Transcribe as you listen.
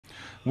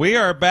We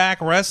are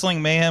back,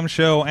 Wrestling Mayhem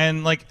Show,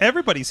 and like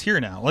everybody's here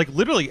now. Like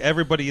literally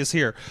everybody is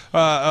here.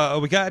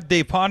 We got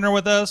Dave Podner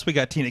with us. We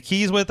got Tina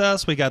Keys with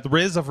us. We got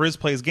Riz of Riz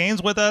Plays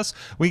Games with us.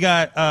 We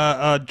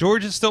got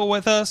George is still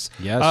with us.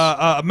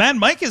 Yes. Mad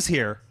Mike is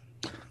here.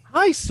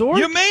 Hi, Sorg.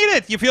 You made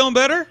it. You feeling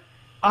better?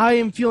 I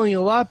am feeling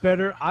a lot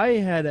better. I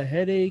had a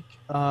headache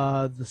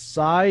the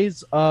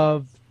size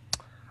of,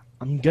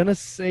 I'm going to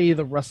say,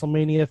 the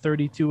WrestleMania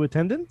 32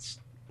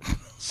 attendance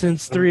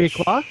since 3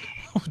 o'clock.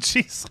 Oh,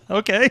 jeez.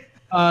 Okay.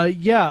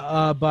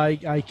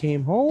 But I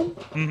came home.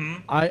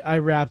 Mm-hmm. I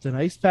wrapped an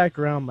ice pack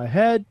around my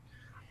head.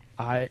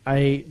 I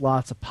ate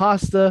lots of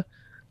pasta.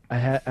 I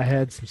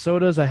had some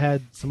sodas. I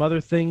had some other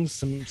things,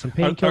 some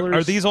painkillers.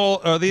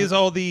 Are these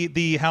all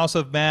the House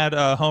of Mad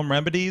home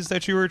remedies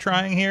that you were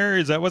trying here?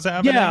 Is that what's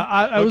happening? Yeah,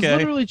 I was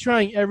literally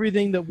trying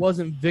everything that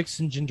wasn't Vicks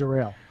and ginger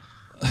ale.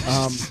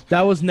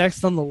 That was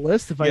next on the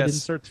list if I didn't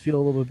start to feel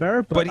a little bit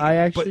better, but I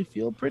actually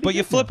feel pretty good. But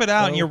you flip it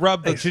out and you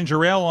rub the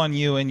ginger ale on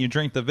you and you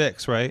drink the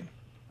Vicks, right?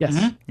 Yes.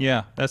 Mm-hmm.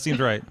 Yeah, that seems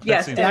right.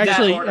 Yes,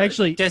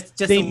 actually, just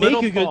they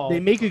a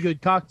make a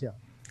good cocktail.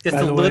 Just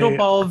a little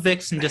ball of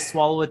Vicks and just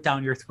swallow it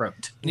down your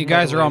throat. You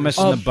guys are all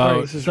missing the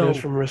boat. This is Riz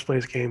from Riz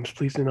Plays Games.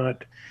 Please do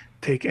not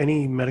take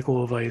any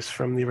medical advice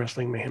from the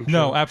Wrestling Mayhem Show.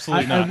 No,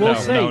 absolutely not. No.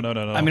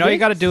 I mean, all you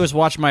got to do is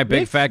watch my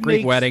Big Fat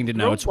Greek Wedding to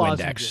know it's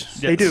Windex. Yes.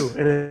 They do,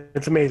 and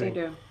it's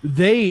amazing.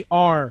 They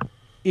are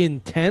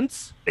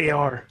intense. They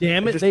are.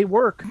 Damn it, they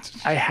work.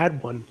 I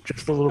had one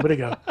just a little bit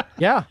ago.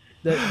 Yeah,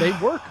 they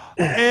work.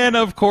 And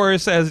of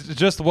course, as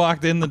just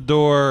walked in the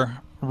door,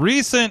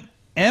 recent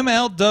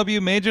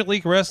MLW Major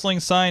League Wrestling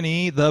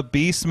signee, the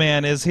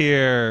Beastman is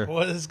here.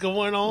 What is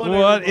going on?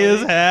 What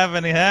is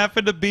happening?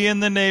 Happened to be in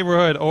the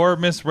neighborhood or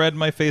misread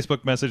my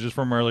Facebook messages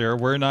from earlier.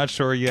 We're not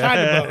sure yet.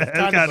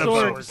 Kind of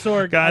both.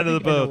 Sorg, kind of the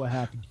both. What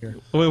happened here?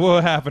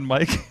 What happened,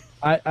 Mike?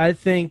 I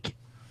think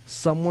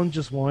someone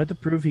just wanted to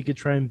prove he could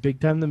try and big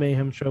time the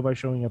Mayhem Show by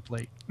showing up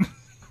late.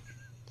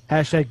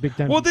 Hashtag big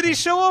time. Well, did he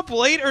show up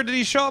late or did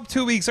he show up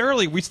 2 weeks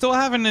early? We still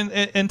haven't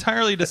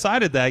entirely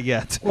decided that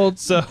yet.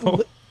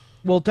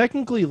 Well,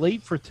 technically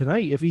late for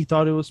tonight if he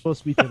thought it was supposed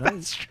to be tonight.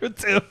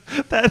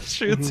 That's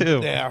true too.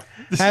 Yeah.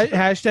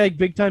 Hashtag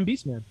big time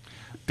Beastman.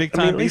 Big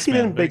time at least he Beastman.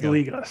 didn't big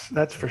league us.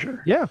 That's for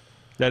sure. Yeah.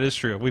 That is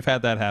true. We've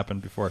had that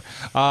happen before.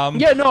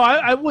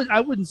 I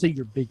wouldn't say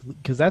you're big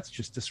because that's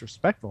just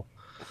disrespectful.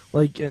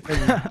 Like, yeah,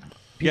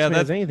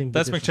 that's anything.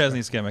 That's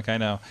McChesney's gimmick. I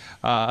know.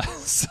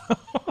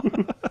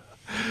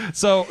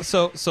 So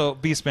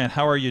Beastman,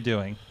 how are you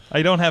doing?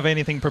 I don't have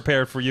anything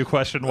prepared for you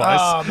question-wise.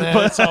 Oh,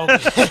 man,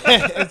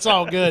 it's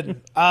all good.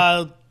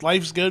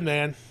 Life's good,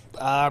 man.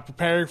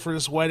 Preparing for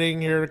this wedding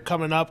here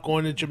coming up,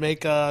 going to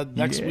Jamaica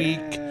next week.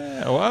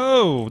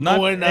 Whoa.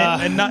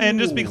 And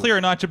just be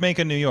clear, not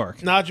Jamaica, New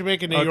York. Not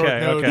Jamaica, New York.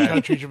 No,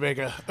 country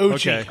Jamaica.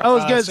 Uchi. Okay. I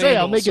was going to say,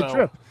 I'll make a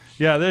trip.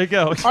 Yeah, there you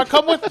go.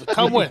 Come with.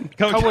 Come on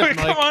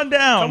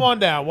down. Come on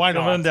down. Why not?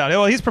 Come on down.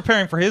 Well, he's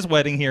preparing for his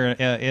wedding here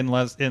in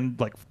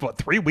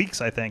 3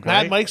 weeks, I think. Mad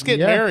right? Mike's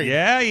getting married.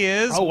 Yeah, he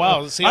is. Oh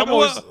wow! See, I'm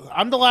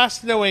the last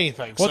to know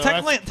anything. Well, so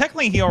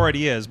technically he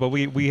already is, but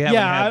we haven't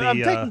had the.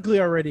 I'm technically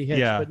already hitched,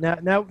 yeah.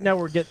 but now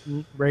we're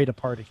getting ready to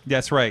party.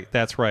 That's right.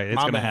 It's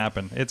going to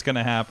happen. It's going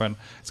to happen.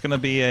 It's going to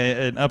be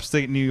an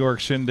upstate New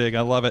York shindig.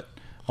 I love it.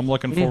 I'm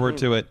looking forward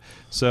to it.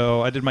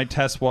 So I did my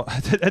test.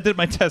 I did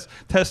my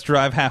test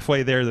drive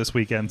halfway there this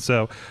weekend.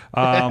 So,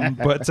 so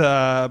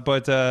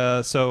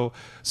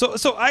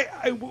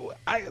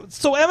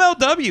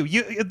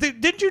MLW.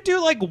 Did you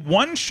do like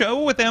one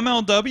show with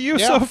MLW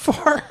so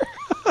far?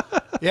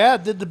 Yeah,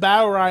 did the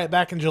Battle Riot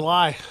back in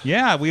July.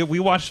 Yeah, we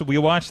watched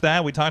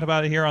that. We talked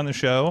about it here on the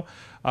show.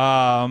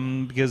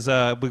 Because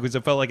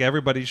it felt like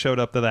everybody showed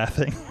up to that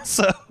thing.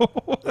 So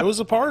it was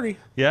a party.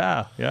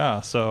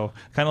 Yeah. So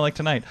kind of like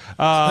tonight.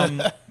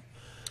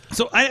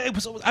 So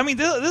I mean,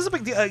 this is a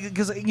big deal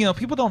because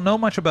people don't know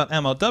much about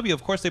MLW.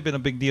 Of course, they've been a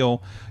big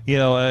deal, a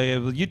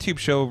YouTube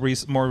show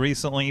more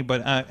recently.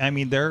 But I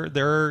mean,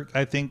 they're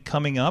I think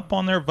coming up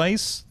on their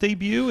Vice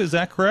debut. Is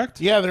that correct?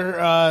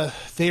 Yeah,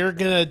 they're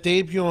gonna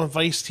debut on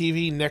Vice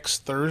TV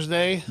next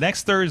Thursday.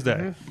 Next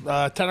Thursday,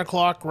 10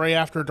 o'clock, right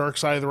after Dark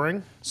Side of the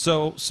Ring.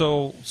 So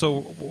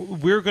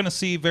we're gonna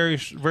see very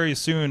very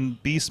soon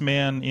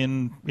Beastman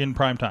in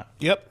prime time.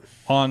 Yep.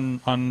 On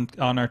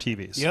our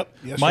TVs. Yep.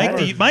 Yes,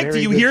 Mike, do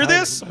you hear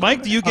this?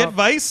 Mike, do you get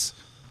Vice?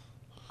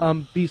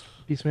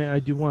 Beastman, I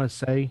do want to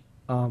say,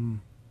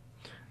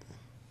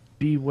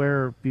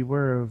 beware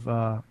of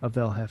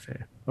El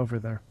Jefe over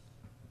there.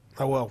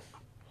 I will.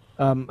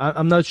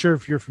 I'm not sure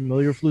if you're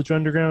familiar with Lucha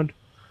Underground.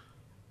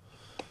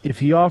 If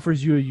he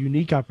offers you a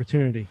unique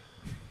opportunity,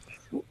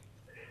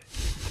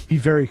 be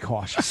very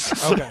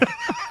cautious. Okay.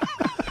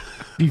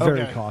 Be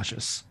very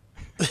cautious.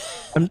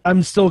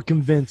 I'm still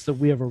convinced that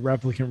we have a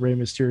replicant Rey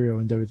Mysterio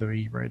in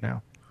WWE right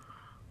now.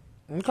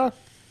 Okay.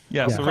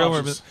 Yeah, so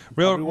the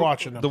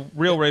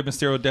real Rey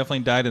Mysterio definitely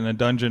died in a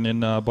dungeon in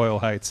Boyle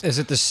Heights. Is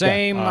it the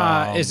same?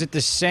 Is it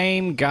the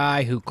same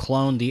guy who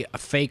cloned the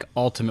fake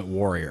Ultimate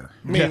Warrior?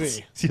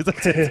 Maybe.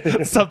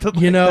 Yes. Something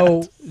like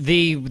that.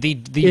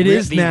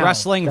 The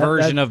wrestling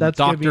version of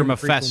Dr.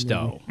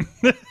 Mephisto.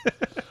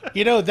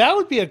 You know, that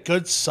would be a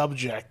good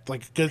subject,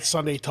 like a good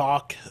Sunday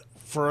talk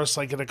for us,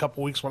 like in a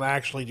couple weeks when I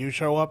actually do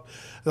show up.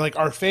 Like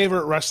our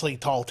favorite wrestling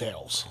tall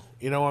tales.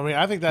 You know what I mean?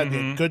 I think that'd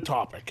be a good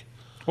topic.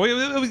 Well,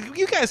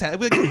 you guys had.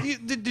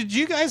 Did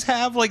you guys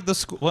have like the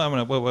school? Well,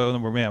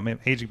 I'm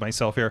aging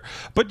myself here.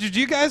 But did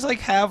you guys like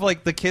have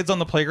like the kids on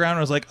the playground? And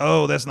it was like,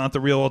 oh, that's not the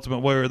real Ultimate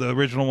Warrior. The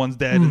original one's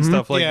dead and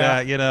stuff like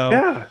that. You know?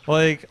 Yeah.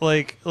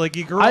 Like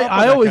you grew up.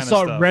 I with always that kind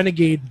thought of stuff.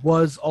 Renegade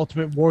was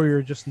Ultimate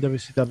Warrior just in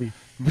WCW.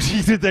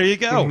 There you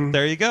go.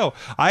 There you go.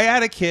 I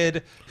had a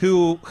kid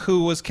who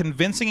was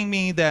convincing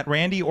me that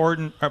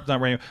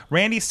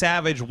Randy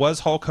Savage was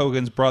Hulk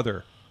Hogan's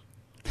brother.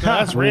 No,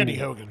 that's Randy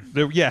Hogan.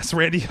 Yes,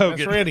 Randy Hogan.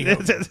 That's Randy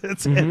Hogan.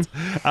 That's it.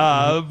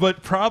 But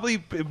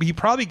he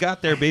probably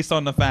got there based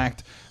on the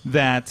fact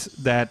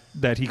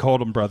that he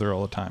called him brother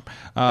all the time.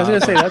 I was going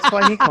to say, that's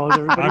why he calls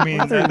everybody I mean,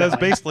 brother that's now.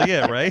 basically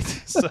it, right?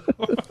 So,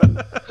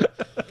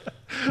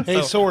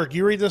 Hey, Sorg,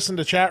 you read this in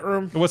the chat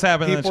room? what's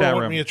happening in the People chat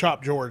want room? me to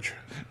chop George.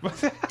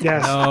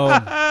 Yes. No, we're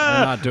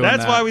not doing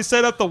That's that. why we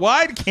set up the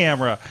wide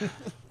camera.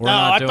 We're No,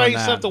 not I doing thought you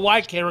that. set up the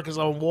wide camera because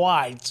I'm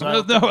wide.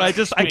 So No, I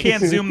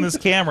can't zoom this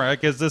camera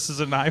because this is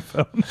an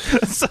iPhone.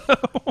 So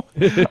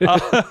We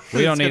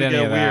don't it's need gonna any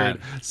get of that.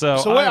 weird. So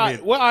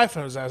what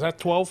iPhone is that? Is that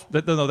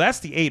 12? no, that's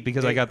the 8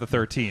 because I got the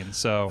 13.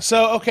 So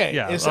So okay,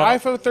 Yeah, is the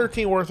iPhone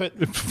 13 worth it?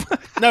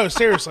 No,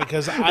 seriously,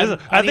 because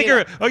I think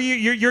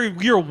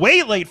you're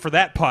way late for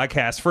that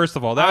podcast. First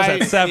of all, that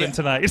was at 7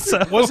 tonight.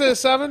 So. Was it a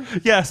 7?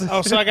 Yes.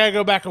 Oh, so I gotta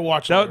go back and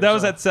watch it. That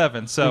was at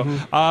 7. So,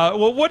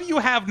 well, what do you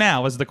have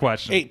now? Is the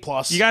question.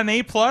 8+. You got an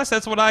 8+?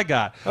 That's what I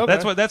got.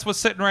 Okay. That's what's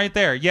sitting right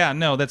there. Yeah,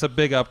 no, that's a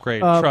big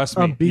upgrade. Trust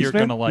me, you're Beastman?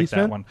 gonna like that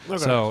Beastman? one. Okay.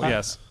 So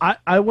yes,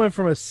 I went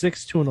from a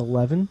 6 to an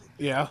 11.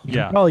 Yeah. You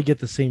yeah. can probably get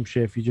the same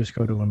shit if you just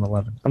go to an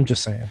 11. I'm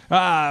just saying.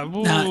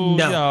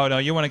 No.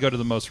 You want to go to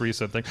the most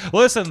recent thing.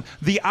 Listen,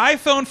 the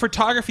iPhone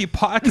photography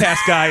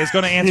podcast guy is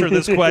going to answer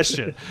this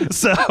question.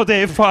 So,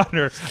 Dave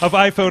Potter of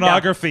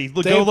iPhoneography,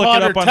 go Dave look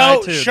Potter, it up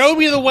on iTunes. show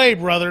me the way,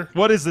 brother.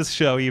 What is this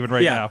show even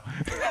right Yeah. now?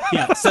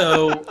 Yeah.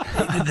 So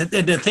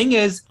the thing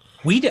is,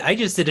 I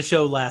just did a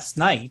show last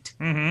night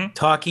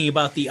talking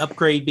about the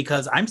upgrade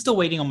because I'm still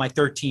waiting on my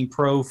 13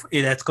 Pro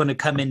that's going to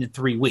come in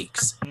 3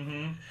 weeks.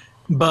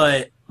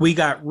 But we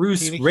got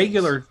Ruth's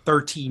regular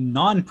 13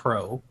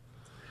 non-Pro,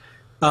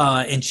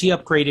 and she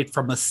upgraded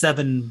from a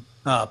 7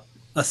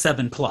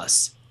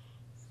 Plus.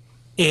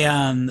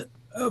 And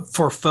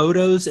for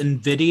photos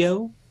and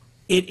video,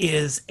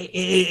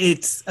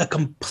 it's a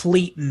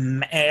complete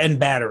and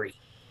battery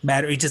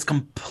just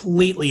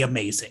completely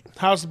amazing.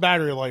 How's the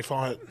battery life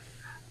on it?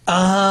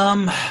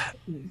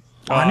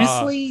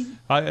 Honestly,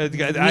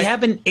 I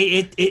haven't.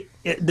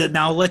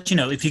 Now I'll let you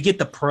know if you get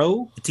the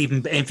Pro.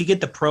 If you get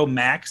the Pro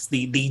Max,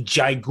 the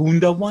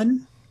Gigunda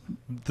one.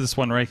 this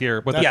one right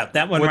here. With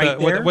That one with right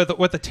there.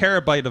 with a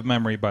terabyte of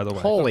memory, by the way.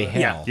 Holy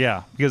hell.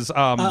 Yeah, because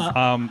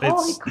Holy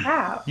it's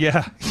crap.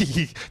 yeah.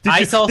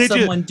 I saw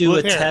someone do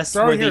a Here, test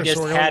throw where it they here, just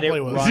so we had it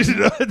don't play with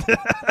run.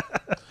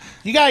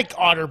 You got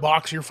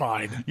OtterBox, you're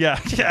fine. yeah,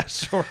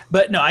 sure.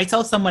 But no, I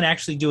saw someone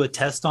actually do a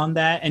test on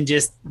that and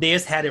they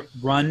just had it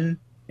run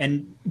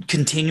and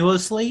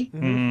continuously,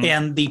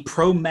 and the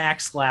Pro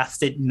Max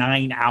lasted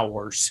 9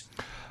 hours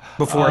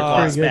before it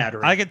lost Very good.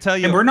 battery. I can tell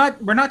you, And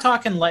we're not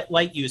talking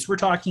light use. We're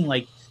talking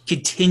like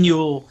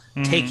continual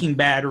taking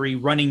battery,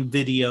 running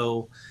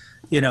video.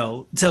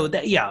 So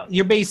that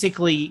you're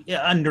basically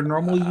under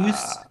normal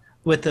use.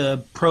 With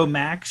the Pro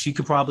Max, you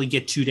could probably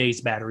get 2 days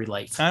battery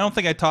life. I don't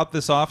think I topped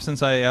this off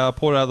since I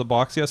pulled it out of the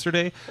box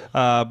yesterday,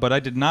 but I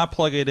did not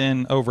plug it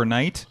in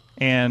overnight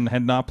and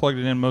had not plugged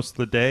it in most of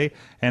the day,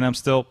 and I'm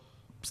still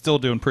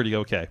doing pretty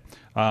okay.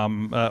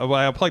 Well,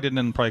 I plugged it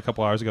in probably a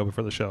couple hours ago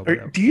before the show.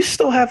 But, Do you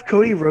still have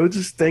Cody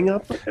Rhodes' thing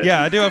up?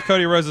 yeah, I do have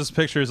Cody Rose's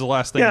picture as the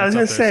last thing. Yeah, I was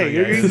that's gonna up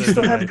there, say, so, you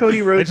still have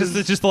Cody Rhodes'.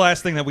 It's just the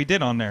last thing that we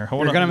did on there.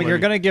 Hold on, You're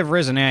gonna give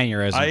Riz an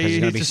aneurysm because he's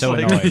gonna be so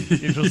annoyed.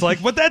 He's just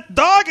like, but that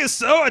dog is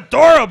so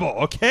adorable.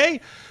 Okay,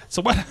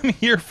 so what I'm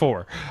here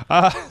for.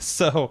 It Best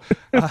probably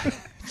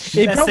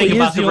thing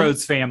about is the the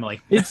Rhodes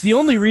family. It's the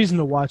only reason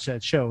to watch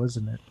that show,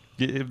 isn't it?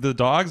 the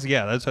dogs.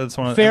 Yeah, that's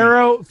one of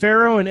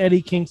Pharaoh and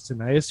Eddie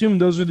Kingston. I assume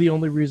those are the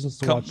only reasons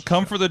to watch.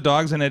 Come for the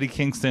dogs and Eddie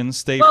Kingston.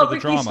 Stay Well, for the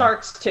Ricky drama.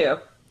 Starks too.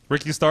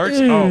 Ricky Starks.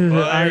 Oh,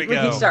 there we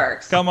go. Ricky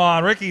Starks. Come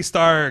on, Ricky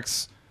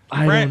Starks.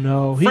 I don't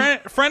know.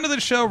 Friend of the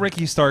show,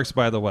 Ricky Starks,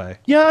 by the way.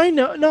 Yeah, I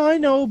know. No, I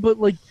know, but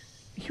like,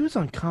 he was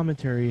on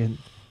commentary, and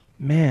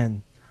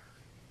man,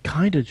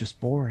 kind of just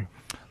boring.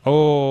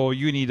 Oh,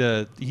 you need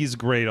a. He's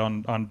great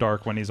on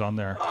Dark when he's on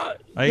there.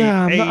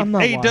 Yeah, I'm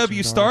not watching AW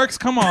Dark. Starks.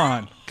 Come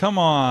on.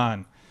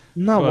 I'm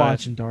not But,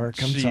 watching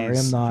Dark. I'm sorry, I'm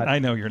jeez, not. I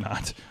know you're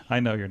not.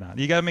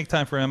 You got to make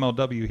time for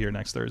MLW here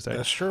next Thursday.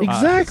 That's true.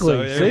 Exactly. So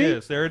there See? it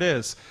is. There it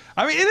is.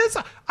 I mean, it is.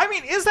 I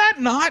mean, is that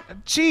not?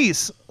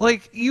 Jeez,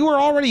 like you were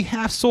already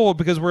half sold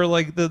because we're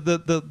like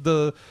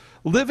the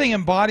living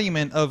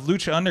embodiment of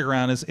Lucha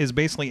Underground is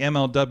basically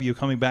MLW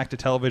coming back to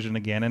television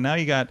again, and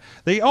now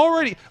they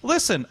already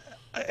listen.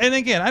 And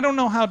again, I don't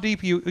know how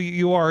deep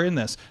you are in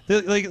this.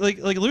 Like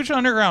Lucha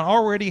Underground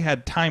already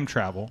had time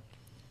travel.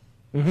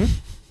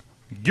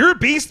 You're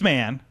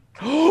Beastman.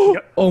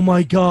 Oh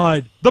my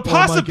God! The Oh my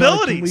God.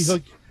 possibilities.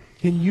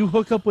 Can you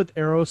hook up with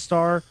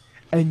Aerostar,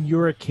 and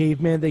you're a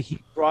caveman that he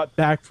brought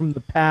back from the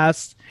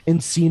past,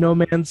 Encino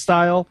Man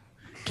style?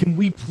 Can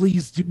we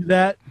please do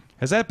that?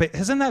 Hasn't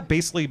that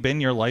basically been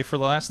your life for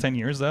the last 10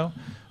 years though?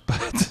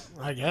 But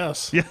I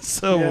guess. yeah,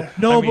 so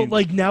No, I mean, but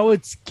like now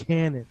it's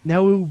canon.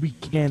 Now it will be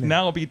canon.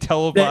 now it'll be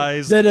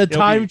televised. that a It'll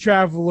time be-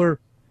 traveler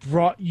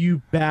brought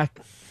you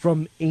back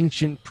from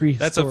ancient prehistoric.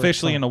 That's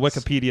officially in a times.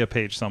 Wikipedia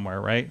page somewhere,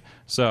 right?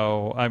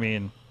 So I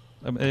mean,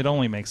 it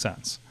only makes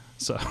sense.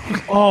 So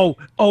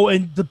Oh,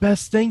 and the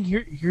best thing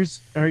here's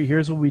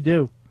what we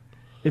do.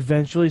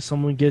 Eventually,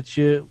 someone gets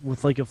you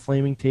with like a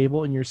flaming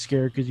table, and you're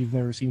scared because you've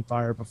never seen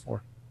fire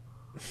before.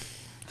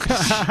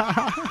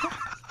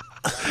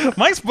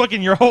 Mike's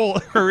booking your whole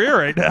career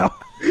right now.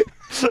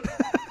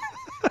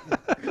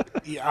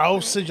 Yeah,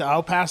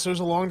 I'll pass those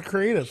along to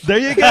creative. There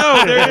you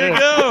go. There you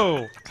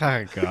go.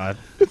 Oh God.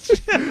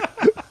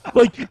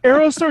 Like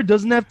Aerostar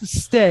doesn't have to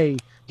stay;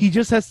 he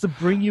just has to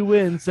bring you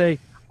in and say,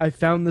 "I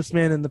found this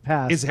man in the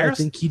past. Is I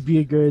think he'd be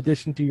a good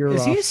addition to your Is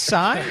roster." he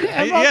signed?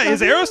 Yeah,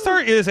 is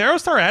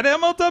Aerostar at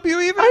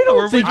MLW even? I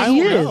Or don't think we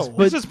he don't is, know. He's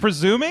but just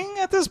presuming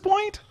at this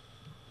point.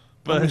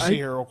 Let me But see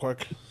here real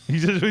quick.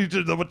 he's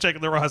just double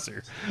checking the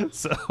roster.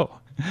 So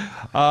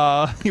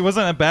he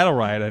wasn't at Battle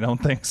Riot, I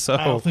don't think so.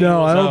 I don't think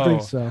no, I don't So,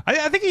 think so.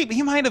 I think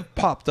he might have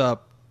popped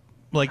up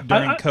like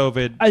during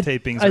COVID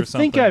tapings or I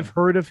something. think I've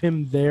heard of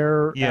him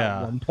there Yeah.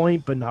 at one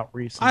point, but not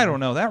recently. I don't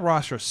know. That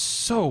roster is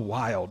so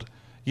wild.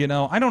 You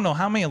know, I don't know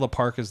how many La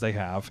Parkas they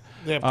have.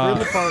 They have three in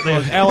the park.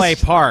 L.A.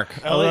 Park.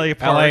 LA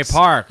Parks.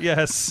 Park.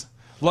 Yes.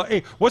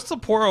 Hey, what's the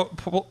plural?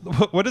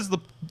 What is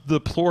the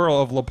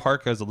plural of La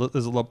Parka? Is it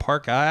La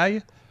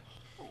Parkai?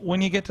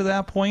 When you get to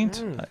that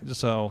point,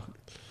 so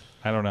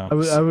I don't know.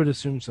 I would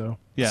assume so.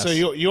 Yes. So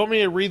you want me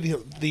to read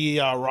the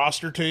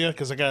roster to you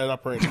because I got it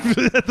up right now.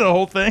 the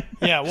whole thing.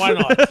 Yeah, why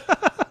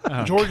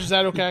not? George, is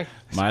that okay?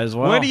 Might as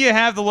well. What do you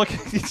have to look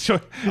at? All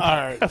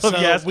right. I love So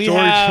you asked we George,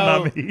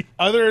 have, not me.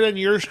 other than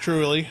yours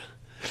truly,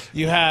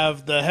 you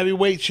have the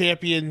heavyweight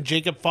champion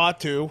Jacob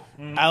Fatu,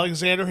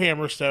 Alexander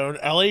Hammerstone,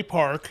 L.A.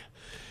 Park,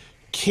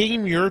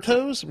 King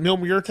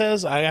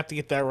Murtez, I have to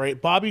get that right,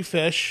 Bobby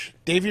Fish,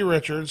 Davey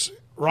Richards,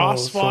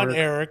 Ross Von Sorg.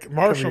 Erich,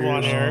 Marshall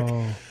Von Erich,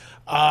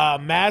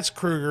 Mads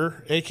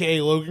Kruger,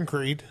 a.k.a. Logan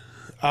Creed,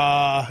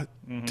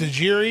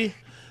 Tajiri,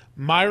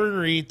 Myron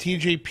Reed,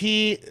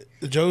 TJP,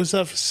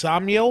 Joseph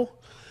Samuel,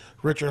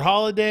 Richard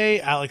Holiday,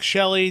 Alex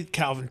Shelley,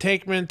 Calvin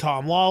Takeman,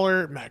 Tom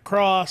Lawler, Matt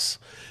Cross,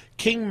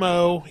 King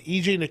Mo,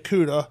 EJ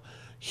Nakuda,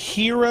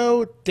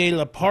 Hero De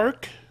La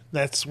Park,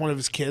 that's one of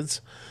his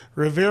kids,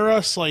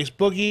 Rivera, Slice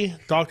Boogie,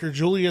 Dr.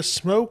 Julius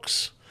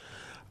Smokes,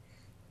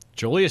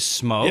 Julius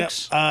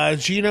Smokes?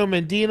 Gino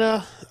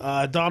Mendina,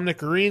 Dominic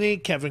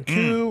Arini, Kevin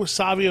Koo,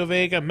 Savio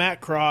Vega,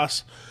 Matt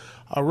Cross,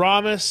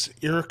 Aramis,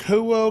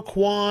 Irikuo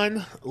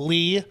Kwan,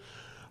 Lee,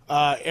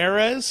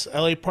 Erez,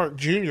 L.A. Park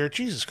Jr.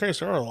 Jesus Christ,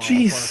 there are a lot of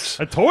Parks.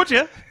 I told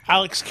you.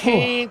 Alex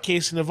Kane,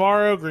 Casey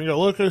Navarro, Gringo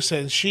Loco,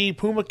 Senshi,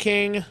 Puma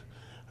King,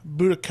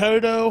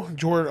 Budakoto,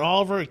 Jordan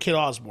Oliver, and Kid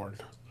Osborne.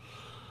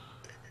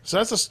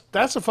 So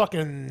that's a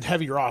fucking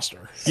heavy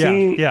roster.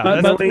 See, yeah,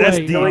 That's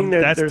deep. knowing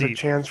that That's there's deep. a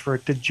chance for a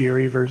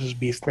Tajiri versus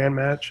Beastman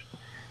match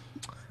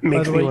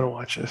makes the me way- want to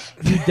watch this.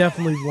 You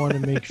definitely want to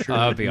make sure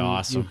That'd that be you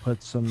awesome.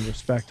 put some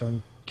respect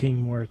on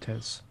King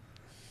Muertes.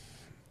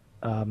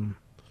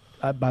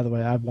 By the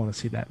way, I want to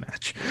see that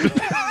match.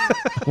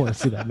 I want to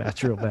see that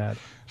match real bad.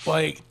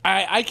 Like,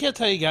 I can't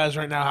tell you guys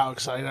right now how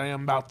excited I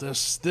am about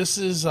this. This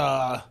is,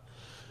 I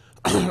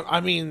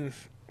mean,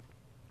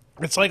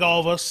 it's like all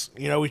of us.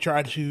 You know, we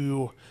try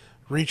to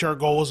reach our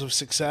goals of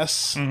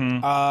success.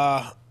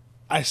 I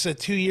said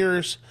 2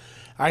 years.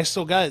 I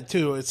still got it,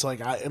 too. It's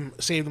like I am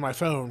saved in my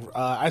phone.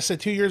 I said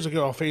 2 years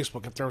ago on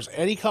Facebook, if there was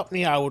any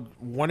company I would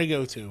want to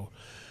go to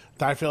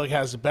that I feel like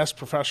has the best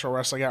professional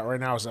wrestling out right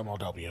now is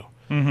MLW.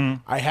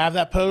 I have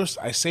that post.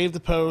 I saved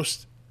the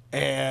post,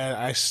 and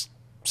I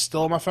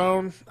still on my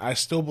phone. I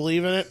still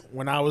believe in it.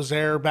 When I was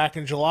there back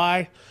in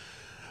July,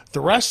 the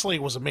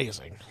wrestling was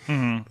amazing.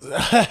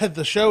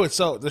 The show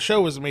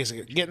was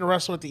amazing. Getting to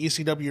wrestle at the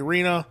ECW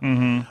arena,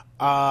 main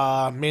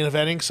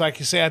eventing, so I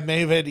can say I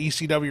main event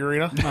ECW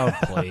arena. Oh,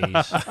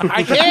 please.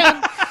 I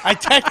can. I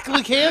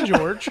technically can,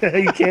 George.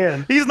 You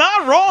can. He's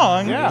not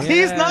wrong. Yeah.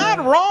 He's not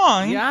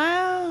wrong.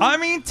 Yeah. I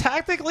mean,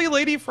 tactically,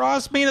 Lady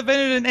Frost main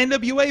evented an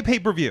NWA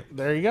pay-per-view.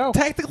 There you go.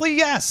 Technically,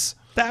 yes,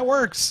 that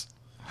works.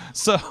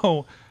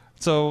 So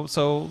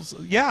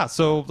yeah.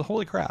 So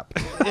holy crap.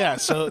 Yeah.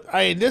 So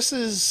this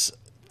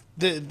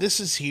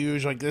is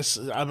huge. Like this,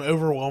 I'm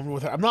overwhelmed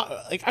with it. I'm not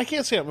like I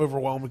can't say I'm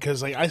overwhelmed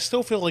because like I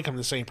still feel like I'm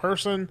the same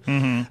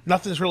person.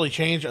 Nothing's really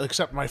changed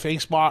except my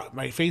Facebook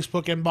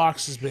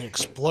inbox has been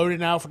exploding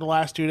now for the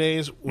last 2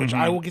 days, which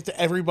I will get to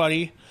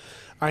everybody.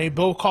 I mean,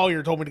 Bill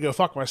Collier told me to go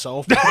fuck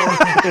myself, but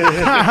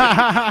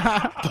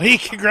he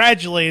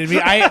congratulated me.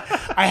 I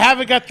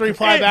haven't got the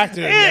reply back to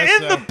him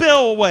yet. In the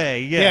Bill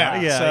way. Yeah.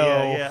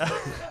 Yeah,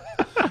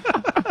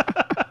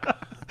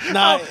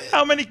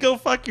 How many go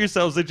fuck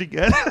yourselves did you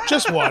get?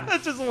 just one.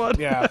 Just one.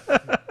 Yeah.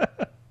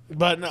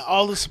 But no,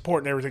 all the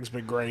support and everything's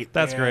been great.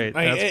 That's great.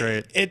 That's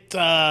great.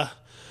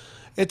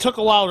 It took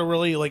a while to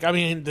really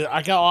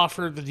I got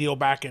offered the deal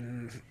back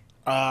in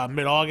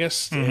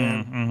mid-August,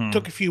 and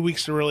took a few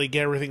weeks to really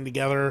get everything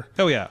together.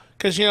 Oh yeah,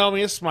 because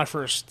this is my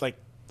first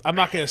I'm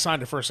not going to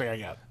sign the first thing I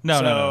get.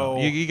 No.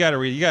 You got to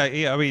read.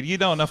 You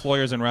know enough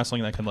lawyers in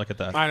wrestling that can look at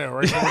that. I know,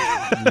 right?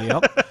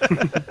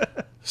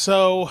 Yep.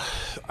 So,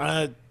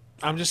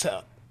 I'm just.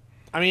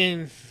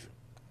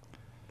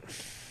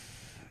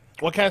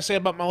 What can I say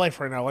about my life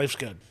right now? Life's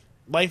good.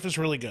 Life is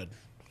really good.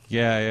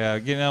 Yeah.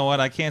 You know what?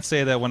 I can't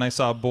say that when I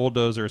saw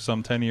Bulldozer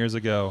some 10 years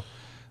ago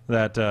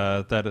that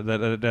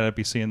I'd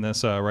be seeing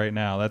this right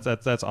now.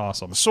 That's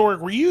awesome. Sorg,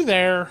 were you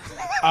there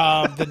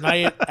the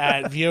night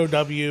at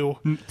VOW?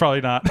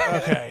 Probably not.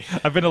 Okay.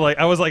 I've been to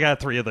I was at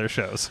 3 of their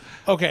shows.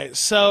 Okay,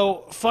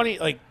 so funny,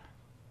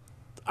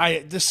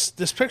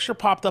 this picture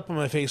popped up on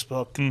my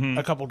Facebook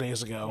a couple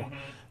days ago,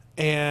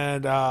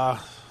 and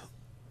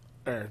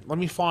there, let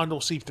me fondle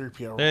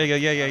C-3PO. There you go.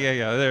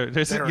 Yeah.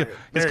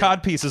 His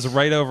cod piece is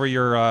right over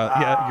your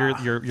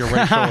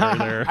right shoulder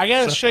there. I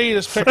gotta show you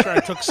this picture I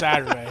took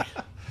Saturday.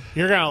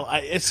 You're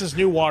gonna. It's this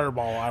new water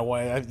ball I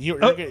weigh. You're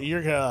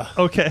gonna.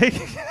 Okay.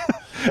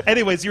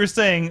 Anyways, you were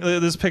saying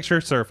this picture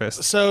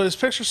surfaced. So this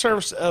picture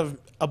surfaced of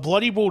a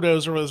bloody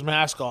bulldozer with his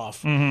mask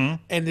off, and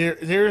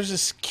there's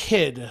this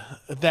kid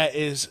that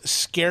is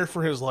scared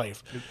for his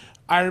life.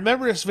 I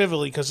remember this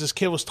vividly because this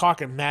kid was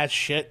talking mad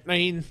shit.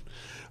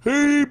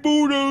 Hey,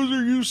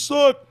 bulldozer, you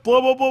suck.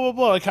 Blah blah blah blah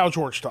blah. Like how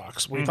George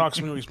talks when he talks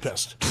to me when he's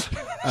pissed.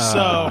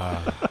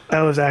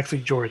 That was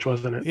actually George,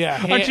 wasn't it?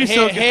 Yeah. Aren't you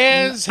so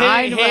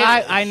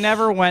I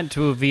never went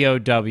to a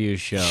VOW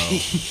show,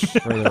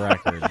 for the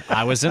record.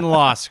 I was in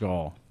law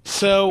school.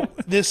 So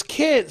this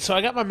kid,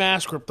 I got my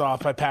mask ripped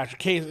off by Patrick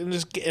Case,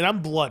 and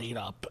I'm bloodied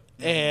up.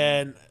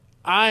 And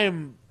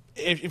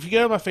if you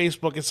go to my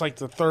Facebook, it's like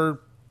the third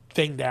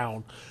thing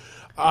down.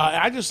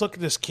 I just look at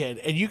this kid,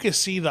 and you can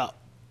see the.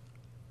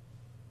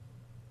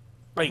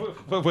 Wait.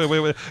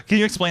 Can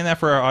you explain that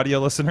for our audio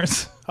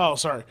listeners? Oh,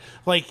 sorry.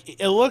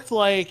 It looked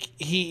like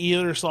he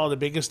either saw the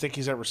biggest dick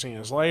he's ever seen in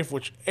his life,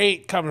 which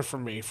ain't coming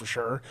from me for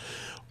sure,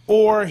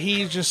 or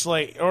he just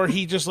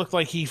looked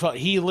like he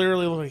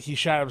literally looked like he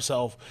shot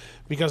himself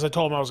because I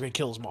told him I was going to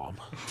kill his mom,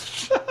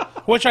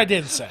 which I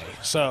didn't say.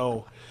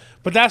 So,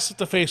 but that's what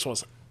the face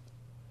was.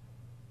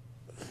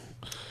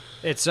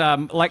 It's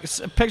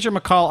picture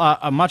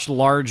a much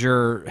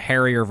larger,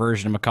 hairier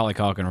version of Macaulay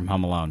Culkin from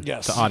Home Alone.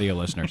 Yes. To audio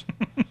listeners.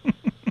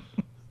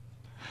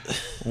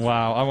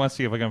 Wow, I want to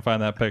see if I can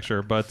find that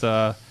picture, but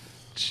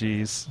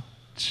jeez.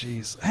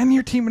 And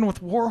you're teaming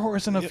with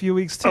Warhorse in a few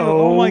weeks too.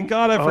 Oh my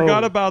God, I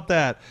forgot about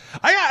that.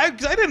 I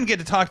didn't get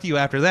to talk to you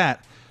after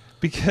that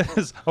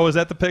because is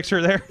that the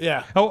picture there?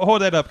 Yeah. Oh,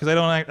 hold that up because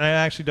I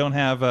actually don't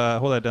have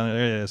hold that down there.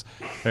 There it is.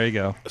 There you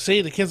go.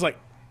 See, the kid's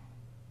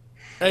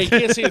you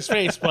can't see his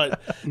face,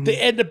 but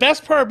the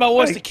best part about it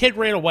was the kid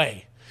ran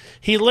away.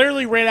 He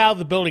literally ran out of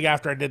the building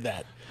after I did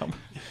that.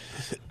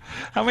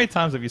 How many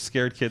times have you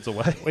scared kids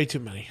away? Way too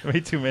many. Way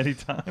too many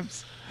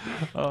times.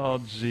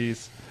 Oh,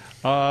 jeez.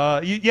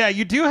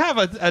 You do have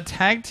a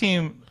tag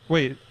team.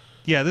 Wait,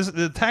 yeah, this is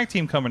the tag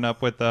team coming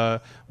up with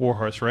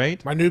Warhorse,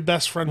 right? My new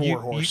best friend,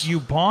 Warhorse. You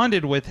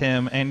bonded with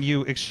him and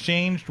you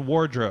exchanged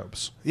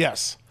wardrobes.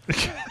 Yes.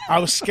 I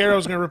was scared I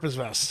was going to rip his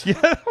vest. Yeah,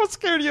 I was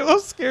scared. I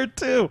was scared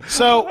too.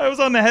 So I was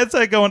on the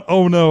headset going,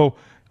 "Oh no,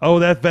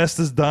 that vest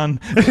is done."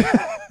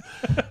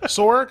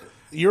 Sorg,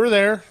 you were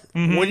there.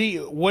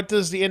 What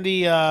does the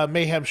Indie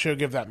Mayhem show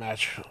give that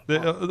match?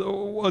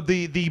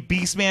 The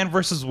Beastman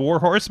versus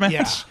Warhorse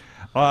match.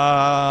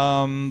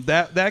 Yeah.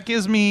 That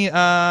gives me.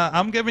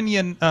 I'm giving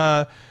you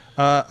 4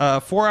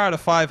 out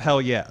of 5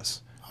 hell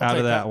yes out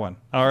of that one.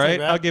 All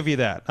right, I'll give you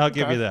that.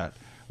 Give you that.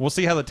 We'll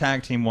see how the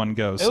tag team one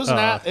goes. It was a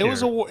match. It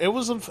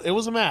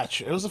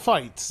was a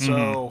fight.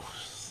 So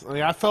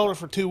I felt it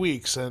for 2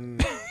 weeks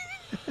and.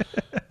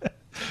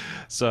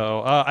 So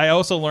I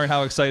also learned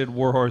how excited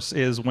Warhorse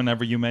is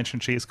whenever you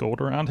mention Chase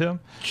Gold around him.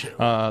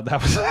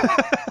 That was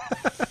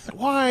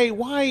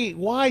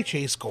why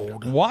Chase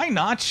Gold? Why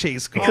not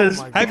Chase Gold?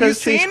 Have you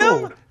seen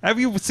him? Have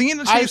you seen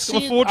the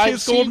full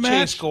Chase Gold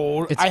match? Chase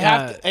Gold.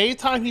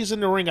 Anytime he's in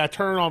the ring, I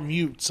turn it on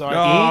mute. So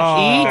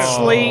Eat,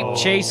 sleep,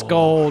 Chase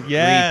Gold,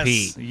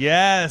 repeat.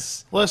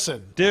 Yes.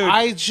 Listen, dude,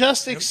 I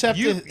just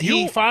accepted.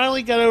 He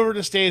finally got over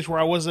the stage where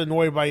I wasn't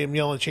annoyed by him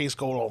yelling Chase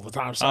Gold all the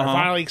time. So I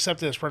finally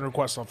accepted his friend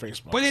request on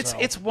Facebook. But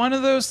it's one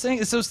of those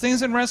things. It's those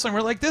things in wrestling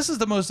where this is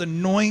the most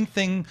annoying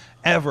thing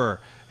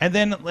ever. And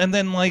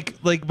then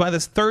like by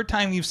this third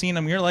time you've seen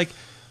him, you're like,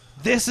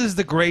 this is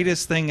the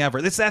greatest thing ever.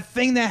 It's that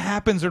thing that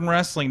happens in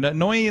wrestling. The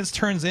annoyance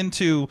turns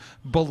into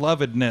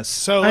belovedness.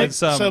 So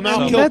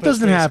that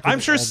doesn't happen. I'm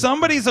sure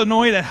somebody's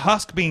annoyed at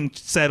Husk being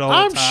said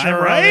all the time,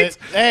 sure right?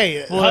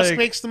 Hey, Husk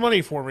makes the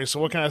money for me,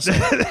 so what can I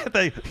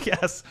say?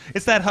 Yes,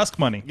 it's that Husk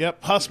money.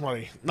 Yep, Husk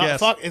money.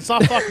 It's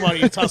not fuck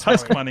money, it's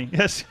Husk money. money.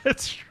 Yes,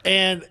 it's true.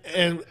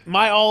 And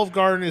my Olive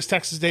Garden is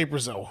Texas Day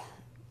Brazil.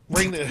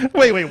 Bring the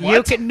Wait,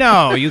 You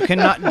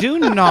cannot. Do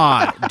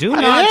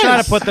not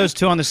try to put those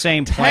two on the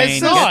same plane.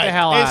 It's Get not. the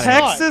hell out It's of here.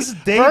 not. Texas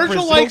Day Virgil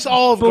Brazil. likes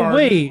Olive But Garden.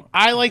 wait,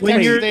 I like when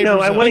Texas you're- Day No,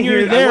 I Brazil. want to you're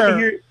hear. I there- want to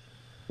hear.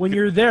 when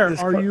you're there, This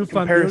are you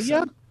comparison.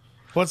 familia?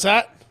 What's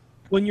that?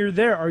 When you're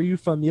there, are you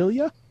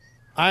familia?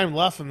 I am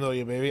La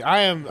Familia, baby.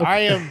 I am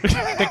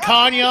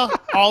picanha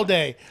all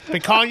day.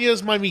 Picanha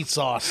is my meat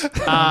sauce.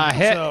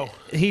 So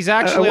He's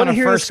actually on wanna a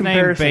hear this first name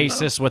comparison,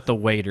 basis with the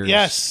waiters.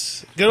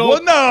 yes, good old.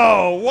 Well,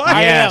 no. What?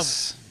 I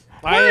Yes. am.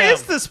 Where I am.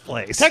 is this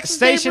place? Texas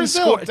Station Day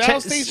Brazil, Square-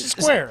 down Te- Station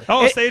Square.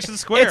 Oh, It- Station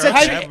Square. It's a,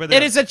 Okay, I've been there.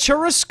 it is a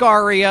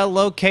churrascaria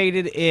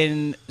located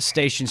in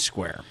Station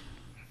Square.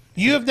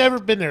 You have never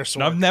been there,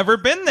 Sword. I've never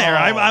been there.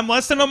 Oh. I'm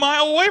less than a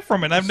mile away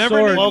from it. I've never.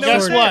 Sorry. even Well, never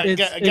guess been. what?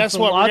 It's- Guess it's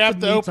what? We're lots gonna have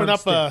of to meats open on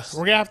up a. sticks.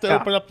 We're gonna have to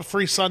open up a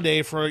free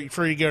Sunday for you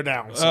to go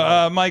down.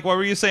 So. Mike, what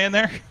were you saying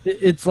there?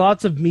 It's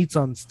lots of meats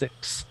on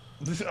sticks.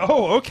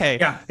 Oh, okay.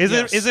 Yeah. Is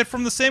Yes. it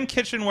from the same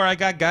kitchen where I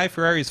got Guy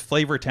Fieri's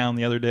Flavor Town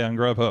the other day on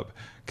Grubhub?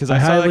 Because I I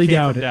saw that highly came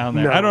doubt from it. down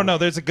there. No. I don't know.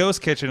 There's a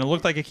ghost kitchen. It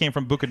looked like it came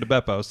from Buca de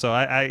Beppo. So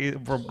I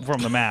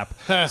from the map.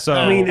 So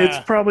I mean, it's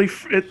probably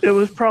it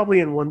was probably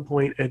in one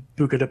point at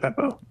Buca de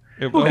Beppo,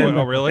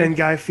 oh, really? and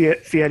Guy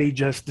Fieri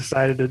just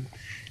decided to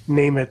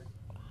name it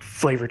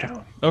Flavor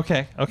Town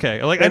Okay.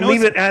 Like I and know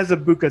leave it's- it as a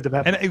Buca de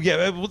Beppo. And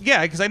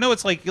yeah, because I know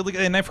it's like,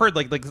 and I've heard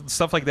like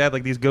stuff like that,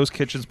 like these ghost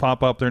kitchens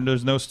pop up.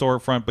 There's no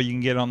storefront, but you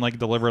can get it on like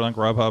delivered on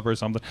Grubhub or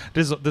something.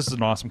 This is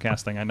an awesome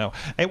cast thing, I know.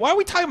 Hey, why are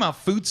we talking about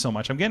food so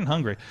much? I'm getting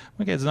hungry.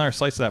 We'll get another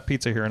slice of that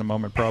pizza here in a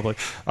moment, probably.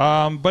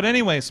 But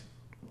anyways,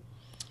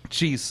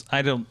 jeez,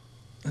 I don't.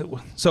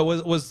 So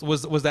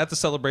was that the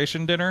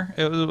celebration dinner?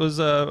 It was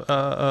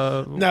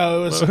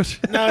No, it was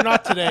no,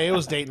 not today. It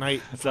was date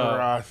night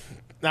for.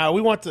 No,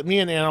 me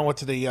and Anna went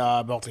to the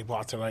melting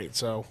pot tonight.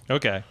 So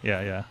okay,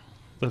 yeah.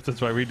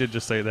 That's right. We did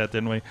just say that,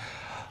 didn't we?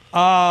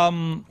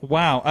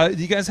 Wow. Do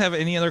you guys have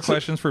any other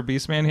questions for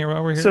Beastman here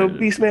while we're here? So,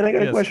 Beastman, I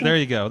got a Yes, question. There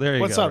you go.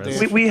 What's go, up, Riz.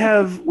 Dave?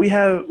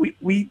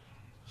 we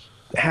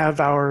have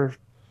our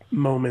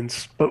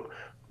moments, but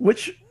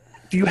which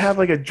do you have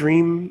like a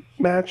dream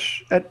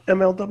match at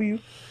MLW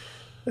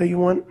that you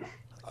want?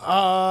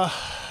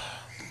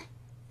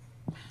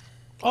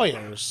 oh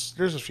yeah,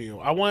 there's a few.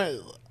 I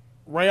want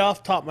right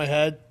off the top of my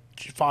head,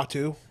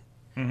 Fatu.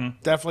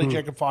 Definitely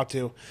Jacob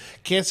Fatu.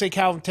 Can't say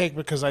Calvin Take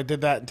because I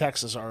did that in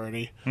Texas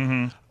already.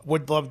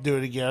 Would love to do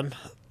it again.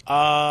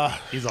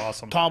 He's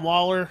awesome. Tom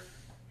Lawler,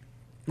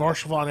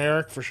 Marshall Von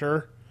Erich for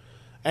sure.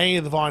 Any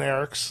of the Von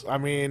Erichs. I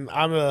mean,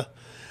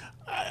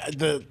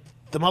 the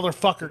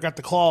motherfucker got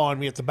the claw on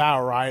me at the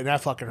Bower Riot, and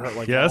that fucking hurt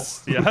like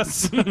Yes. hell.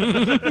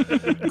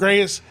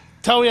 Greatest.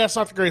 Tell me that's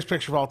not the greatest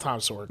picture of all time,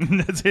 Sword.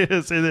 It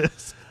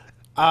is.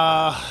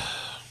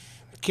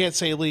 Can't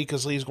say Lee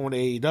because Lee's going to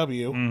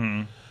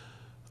AEW.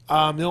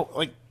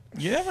 Like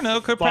You never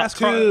know. Could Fought pass.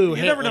 two,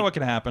 You never know like- what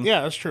can happen.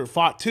 yeah, that's true.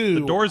 Fought two.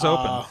 The door's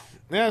open.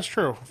 Yeah, that's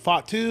true.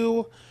 Fought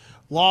two.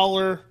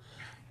 Lawler,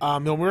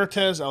 Mil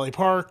Muertes, LA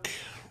Park,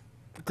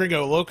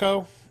 Gringo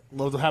Loco.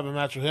 Love to have a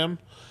match with him.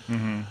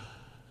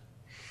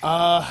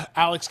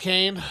 Alex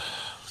Kane,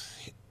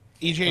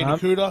 EJ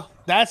Nakuda.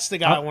 That's the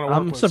guy I want to work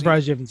I'm with.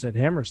 surprised you haven't said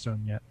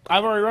Hammerstone yet.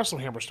 I've already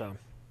wrestled Hammerstone.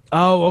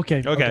 Oh,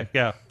 okay. Okay.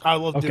 Yeah. I'd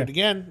love to do Okay. it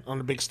again on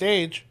the big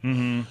stage.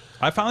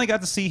 I finally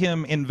got to see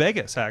him in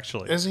Vegas.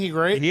 Actually, Isn't he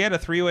great? he had a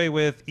three-way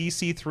with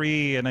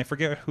EC3, and I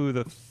forget who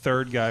the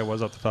third guy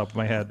was off the top of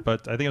my head,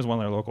 but I think it was one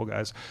of their local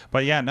guys.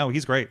 But yeah, no,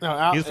 he's great.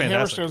 No, He's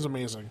fantastic. Hammerstone's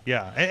amazing.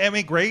 Yeah, I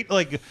mean, great.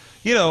 Like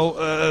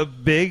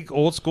big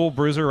old school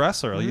bruiser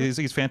wrestler.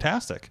 He's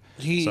fantastic.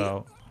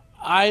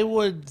 I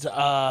would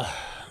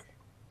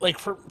like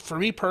for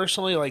me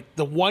personally, like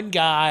the one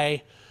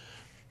guy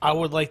I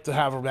would like to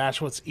have a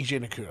match with is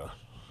EJ Nakuda.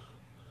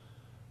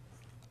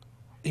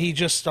 He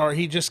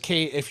just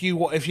came. If you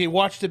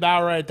watched the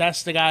Bower Riot,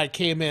 that's the guy that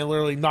came in and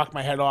literally knocked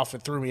my head off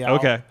and threw me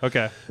out.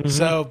 Okay.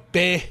 So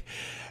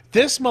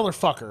this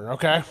motherfucker,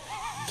 okay.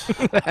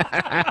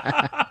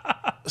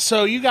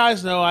 So you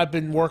guys know I've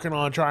been working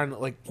on trying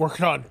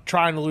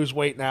to lose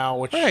weight now,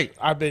 which Right.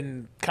 I've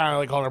been kind of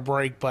like on a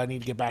break, but I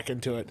need to get back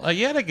into it.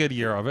 You had a good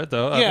year of it,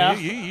 though. Yeah, I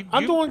mean,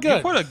 I'm doing good.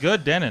 You put a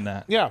good dent in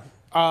that. Yeah.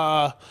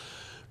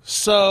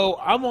 So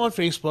I'm on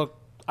Facebook.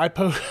 I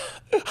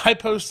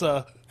post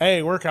a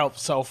workout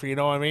selfie. You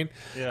know what I mean?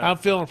 Yeah. I'm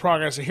feeling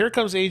progress. And here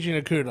comes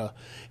AJ Nakuda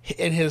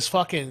in his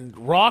fucking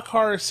rock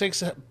hard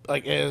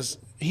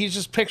he's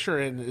just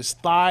picturing his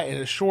thigh and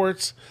his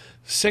shorts,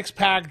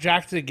 6-pack,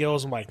 jacked to the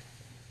gills. I'm like,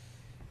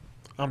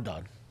 I'm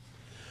done.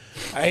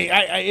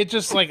 It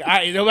just like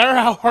no matter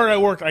how hard I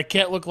worked, I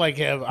can't look like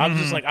him. I'm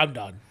just like, I'm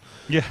done.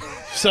 Yeah.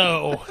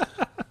 So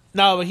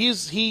no, but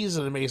he's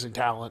an amazing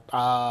talent.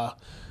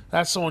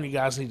 That's someone you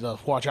guys need to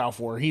watch out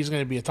for. He's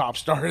going to be a top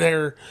star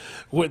there,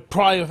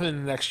 probably within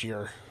the next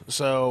year.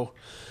 So,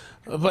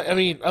 but I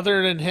mean,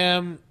 other than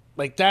him,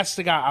 like that's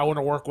the guy I want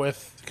to work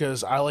with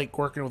because I like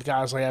working with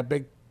guys like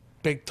that,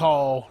 big,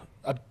 tall,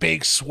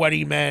 big,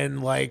 sweaty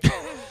men. Like,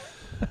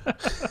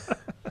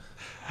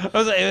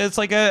 It's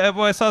like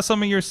I saw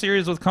some of your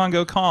series with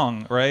Congo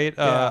Kong, right?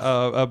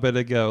 A bit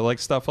ago, like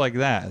stuff like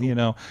that. You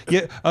know,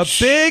 a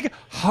big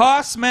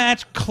hoss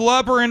match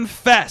clubber and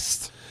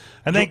fest,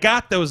 and they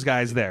got those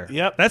guys there.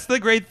 Yep. That's the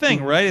great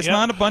thing, right? It's Yep.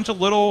 not a bunch of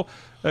little.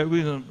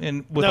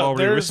 And with all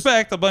due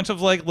respect, a bunch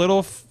of like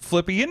little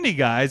flippy indie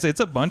guys.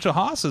 It's a bunch of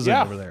hosses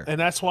over there, and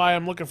that's why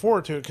I'm looking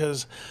forward to it,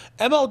 because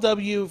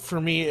MLW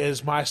for me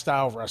is my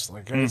style of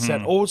wrestling. It's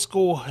that old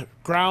school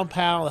ground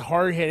pound,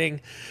 hard hitting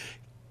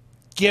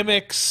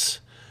gimmicks,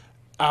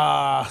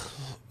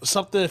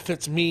 something that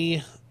fits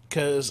me,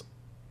 because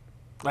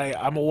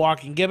I'm a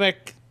walking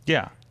gimmick.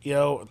 Yeah. You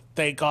know,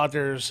 thank God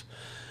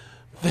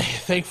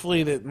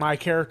thankfully that my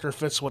character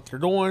fits what they're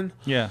doing.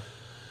 Yeah.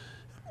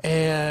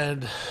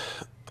 And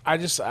I'm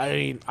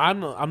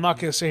not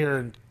going to sit here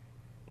and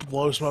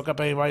blow smoke up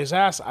anybody's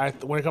ass.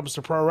 When it comes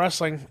to pro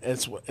wrestling,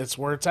 it's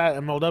where it's at,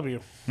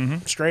 MLW.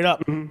 Straight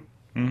up.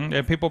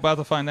 And people about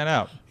to find that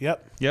out.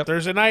 Yep. Yep.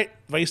 Thursday night,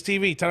 Vice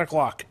TV, 10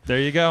 o'clock. There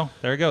you go.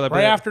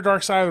 Right after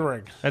Dark Side of the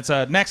Ring. That's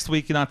next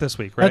week, not this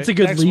week, right? That's a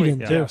good Next lead-in,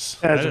 week, too. yes.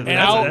 That's And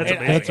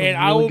amazing.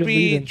 I will good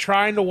be lead-in.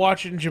 trying to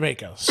watch it in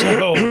Jamaica.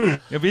 So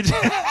You'll be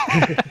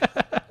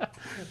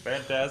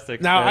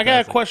fantastic. now I got a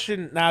Fantastic.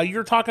 question. Now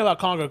you're talking about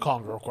Congo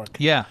Kong real quick.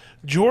 Yeah.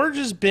 George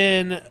has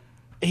reffed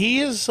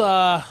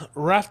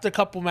a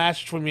couple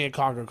matches with me at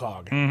Congo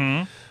Kong.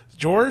 Mm-hmm.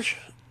 George,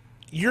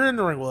 you're in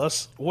the ring with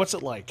us. What's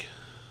it like?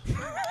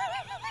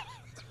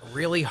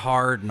 Really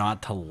hard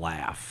not to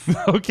laugh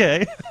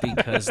Okay.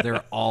 because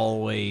they're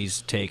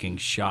always taking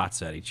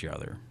shots at each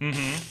other.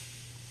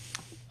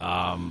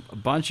 A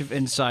bunch of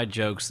inside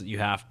jokes that you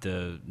have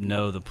to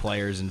know the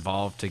players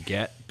involved to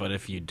get, but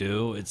if you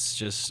do,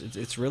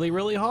 it's really,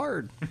 really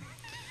hard.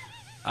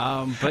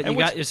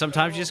 But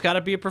sometimes you just got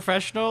to be a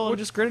professional and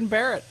just grin and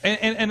bear it.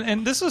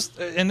 And this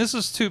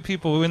is two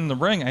people who in the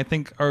ring I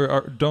think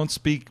don't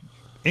speak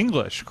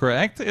English,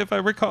 correct? If I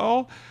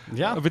recall,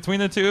 Yeah. Between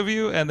the two of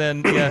you, and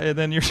then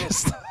you're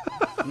just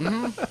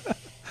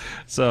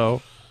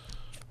so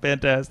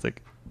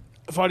fantastic.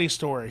 Funny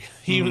story.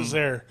 He was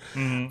there.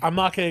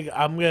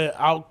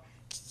 I'll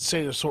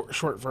say the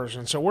short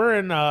version. So we're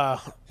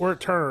at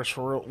Turner's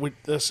for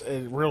this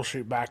real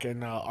shoot back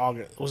in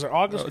August. Was it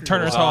August?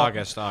 Turner's Hall.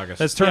 August.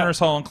 That's Turner's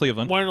Hall in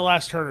Cleveland. One of the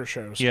last Turner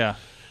shows. Yeah.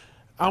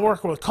 I'm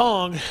working with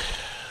Kong,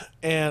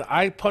 and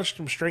I punched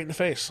him straight in the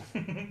face.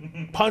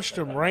 Punched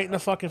him right in the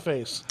fucking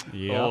face.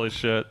 Yeah. Holy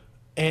shit.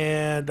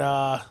 And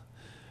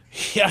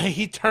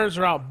he turns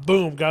around,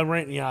 boom, got him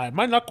right in the eye.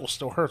 My knuckle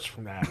still hurts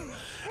from that.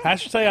 I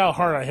should tell you how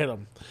hard I hit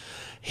him.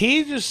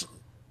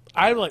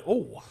 I'm like,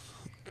 oh.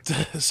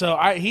 So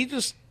he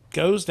just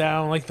goes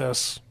down like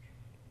this,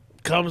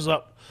 comes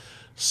up,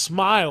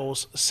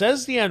 smiles,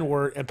 says the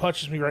N-word, and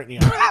punches me right in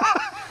the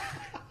eye.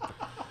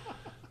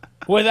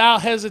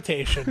 Without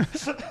hesitation.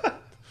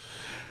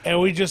 And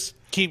we just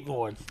keep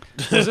going.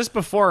 Was this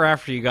before or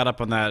after you got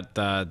up on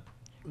that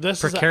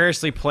This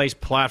precariously placed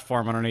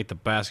platform underneath the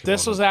basketball?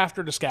 This was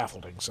after the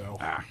scaffolding, so.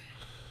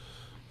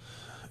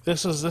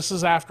 This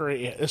is after.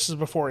 This is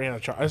before Anna.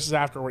 This is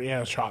after where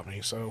Anna shot me.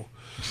 So.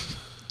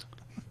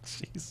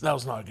 Jeez. That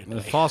was not a good The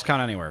day. false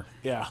count anywhere.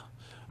 Yeah,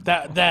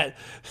 that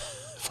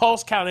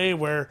false count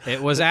anywhere.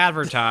 It was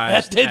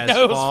advertised Didn't as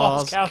know it was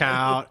false false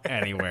count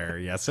anywhere.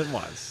 Yes, it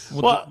was.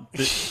 Well,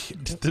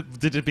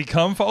 Did it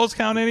become false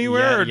count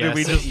anywhere, or Yeah, did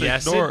we yes, just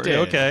yes, ignore it did.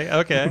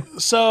 Okay.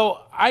 so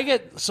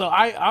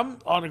I'm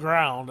on the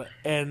ground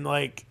and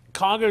like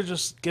Congo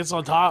just gets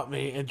on top of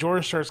me and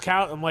George starts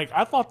counting. I'm like,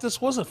 I thought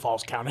this wasn't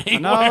false count anywhere.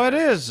 No, it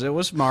is. It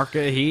was marked.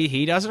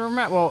 He doesn't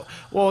remember.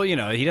 Well, you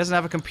know, he doesn't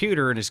have a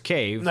computer in his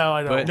cave. No,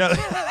 I don't. But,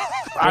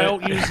 I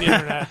don't use the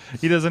internet.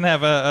 He doesn't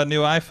have a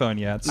new iPhone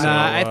yet. So,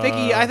 I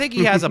think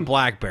he has a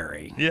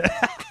BlackBerry. yeah.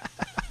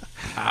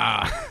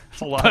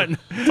 It's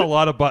a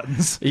lot of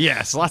buttons.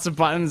 Yes, lots of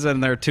buttons,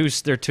 and they're too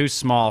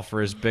small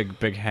for his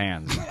big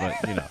hands. But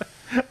you know,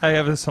 I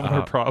have a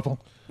similar problem.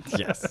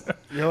 yes.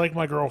 You're like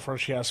my girlfriend.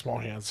 She has small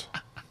hands.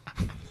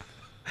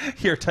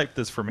 Here, type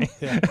this for me.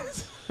 Yeah.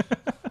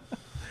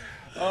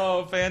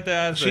 Oh,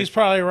 fantastic. She's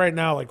probably right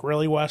now like,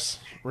 really, Wes?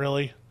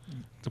 Really?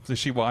 Is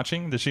she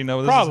watching? Does she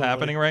know this Probably. is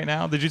happening right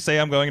now? Did you say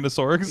I'm going to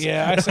Sorg's?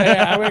 Yeah, I say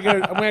I'm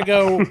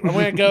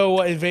gonna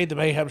go invade the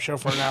Mayhem show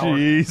for an hour.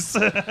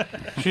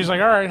 Jeez. She's like,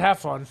 all right, have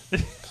fun.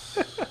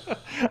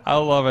 I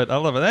love it.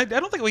 I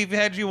don't think we've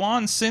had you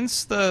on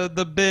since the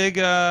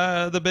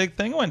big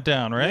thing went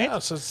down, right? Yeah,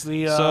 since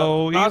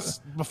the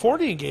before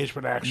the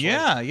engagement, actually.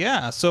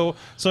 Yeah. So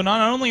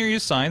not only are you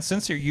signed,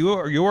 since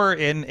you're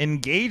an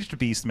engaged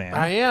Beastman.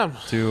 I am.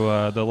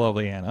 To the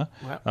lovely Anna.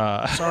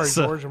 Sorry,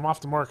 so- George, I'm off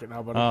the market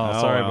now, buddy.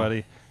 Oh, sorry, wow.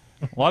 buddy.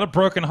 A lot of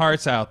broken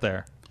hearts out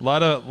there. A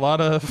lot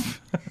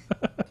of.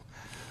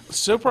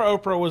 Super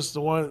Oprah was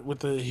the one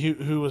with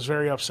who was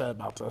very upset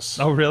about this.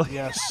 Oh, really?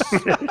 Yes.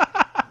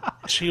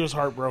 She was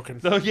heartbroken.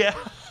 Oh, yeah.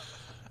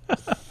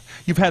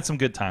 You've had some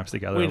good times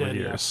together We over did, the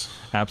years. yes.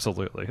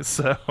 Absolutely.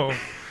 So,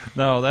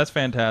 no, that's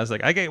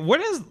fantastic.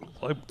 When is?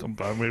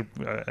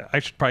 I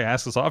should probably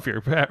ask this off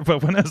here,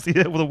 but when is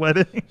the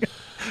wedding?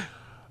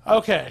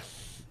 Okay.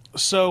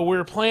 So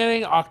we're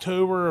planning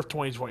October of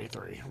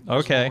 2023. That's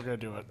Okay. when we're gonna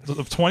do it.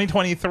 Of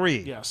 2023.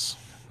 Yes.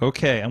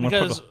 Okay. I'm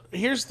gonna Because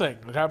here's the thing.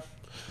 Okay.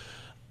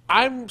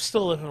 I'm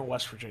still living in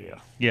West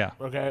Virginia. yeah.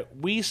 Okay.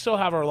 We still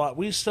have our lot.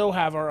 We still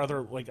have our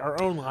other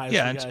our own lives.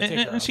 Yeah, we gotta take care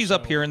and of, she's so-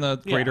 up here in the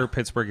greater Yeah.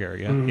 Pittsburgh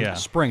area. Mm-hmm. Yeah.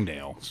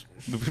 Springdale.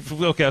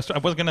 Okay, I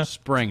was gonna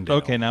Springdale.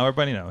 Okay, now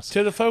everybody knows.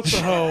 To the folks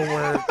at home,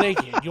 where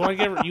thank you. You want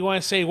to give? You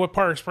want to say what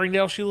part of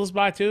Springdale she lives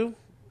by too?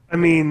 I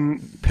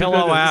mean,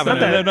 Pillow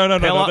Avenue. No,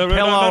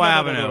 Pillow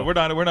Avenue. We're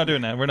not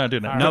doing that. We're not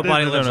doing that.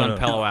 Nobody No, lives no, on no.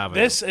 Pillow Avenue.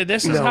 This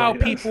is No, how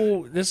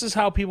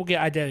yes. people get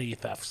identity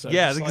theft. So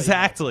Yeah, just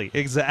like-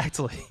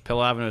 exactly.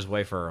 Pillow Avenue is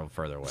way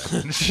further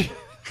away.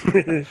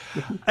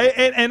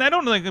 And I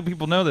don't know if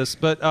people know this,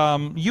 but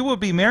you will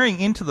be marrying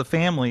into the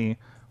family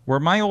where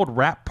my old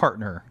rap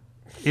partner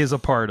is a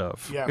part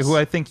of, Yes. who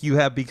I think you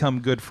have become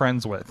good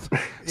friends with.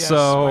 Yes,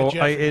 So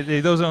my Jeffrey.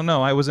 those don't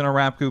know, I was in a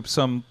rap group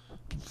some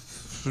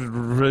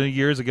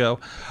years ago.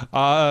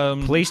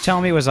 Please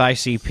tell me it was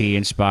ICP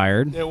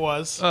inspired. It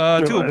was. To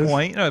a was.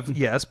 point,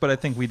 yes, but I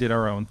think we did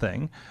our own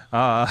thing.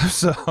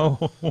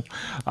 So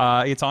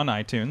it's on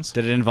iTunes.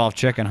 Did it involve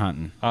chicken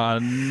hunting?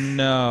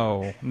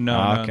 No.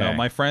 Okay.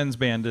 My friend's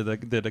band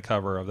did a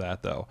cover of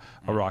that though,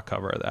 a rock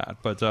cover of that.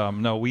 But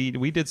no, we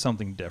did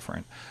something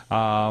different.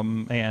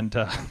 And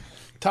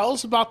Tell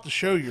us about the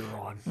show you're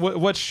on.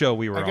 what show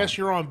we were on? I guess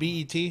you're on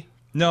BET.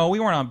 No, we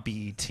weren't on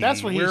BET.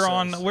 That's what he we're says.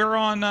 on. We're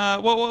on.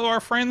 Well, our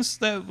friends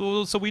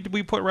that. So we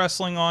put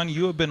wrestling on.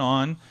 You have been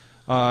on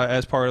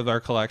as part of our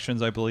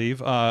collections, I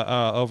believe,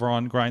 over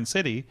on Grind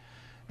City,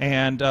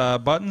 and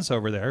Buttons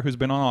over there, who's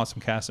been on Awesome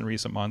Cast in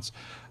recent months.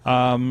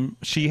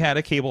 She had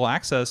a cable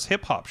access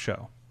hip hop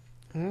show.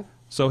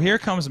 So here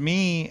comes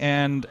me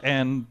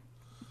and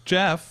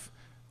Jeff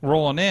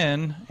rolling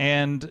in,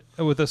 and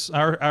with this,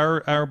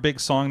 our big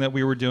song that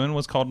we were doing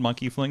was called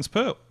Monkey Flings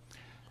Poo.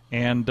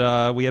 And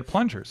we had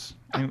plungers,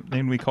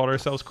 and we called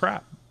ourselves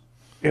Crap.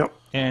 yep.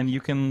 And you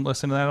can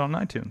listen to that on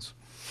iTunes.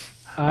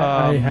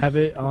 I have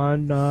it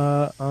on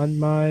my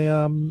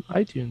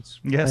iTunes.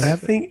 Yes. I I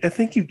have it.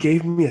 think you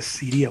gave me a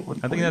CD at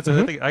one point. I think that's.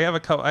 I think I have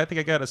a. I think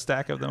I got a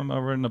stack of them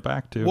over in the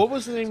back too. What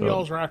was the name So- of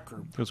y'all's rap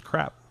group? It was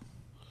Crap.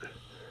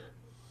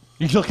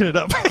 You're looking it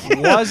up.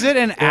 Was it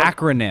an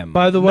acronym?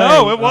 By the way,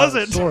 No, it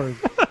wasn't. Sorg,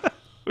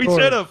 We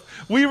Sorry. should have.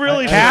 We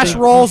really should. Cash think-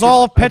 rolls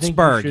all of I think you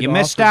Pittsburgh. should You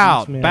missed offer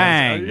out. Beastman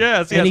Bang.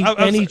 Yes. any I was-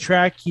 any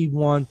track he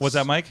wants. What's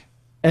that, Mike?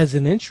 As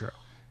an intro.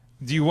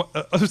 Do you want?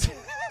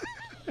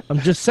 I'm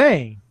just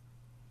saying.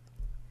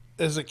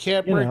 Is it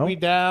Can't You Break know. Me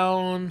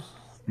Down?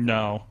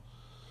 No.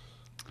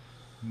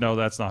 No,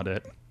 that's not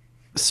it.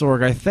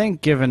 Sorg, I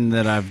think given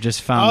that I've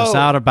just found this Oh.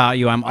 out about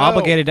you, I'm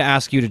obligated to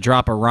ask you to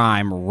drop a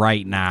rhyme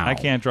right now. I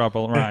can't drop a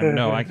rhyme.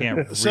 No, I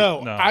can't.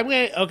 So no. I'm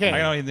gonna okay. I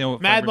don't even know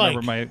if Mad I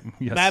remember Mike. my.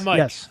 Yes. Mad Mike.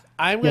 Yes.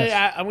 I'm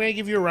gonna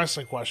give you a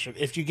wrestling question.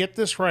 If you get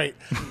this right,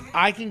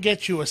 I can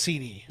get you a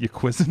CD. You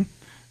quizzing?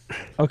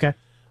 Okay.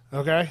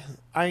 Okay,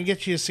 I can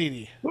get you a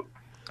CD.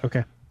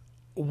 Okay.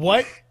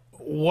 What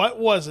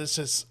was it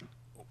since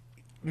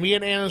me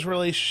and Anna's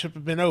relationship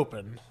have been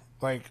open?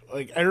 Like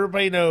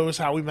everybody knows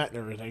how we met and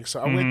everything.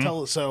 So I'm gonna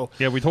tell it. So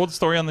Yeah, we told the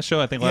story on the show.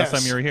 I think last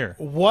yes. time you were here.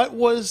 What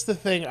was the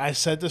thing I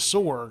said to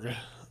Sorg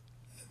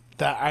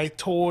that I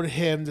told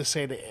him to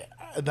say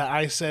that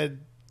I said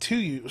to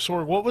you,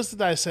 Sorg? What was it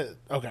that I said?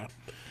 Okay.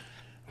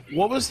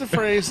 What was the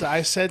phrase that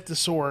I said to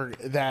Sorg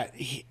that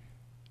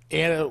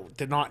Anna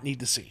did not need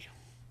to see?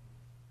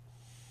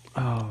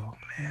 Oh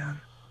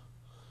man.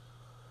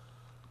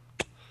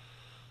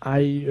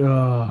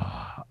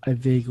 I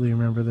vaguely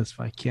remember this,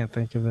 but I can't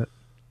think of it.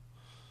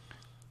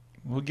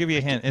 We'll give you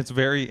a hint. It's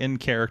very in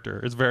character.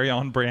 It's very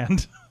on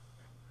brand.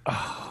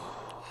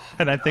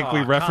 And I think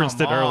we referenced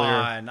it earlier.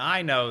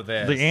 I know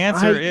this. The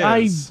answer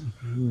I-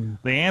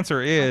 the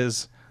answer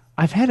is.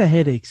 I've had a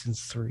headache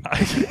since 3.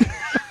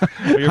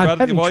 You're about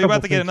having you're about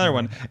trouble to get another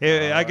one.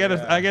 thinking. I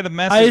get a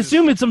message. I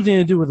assume it's something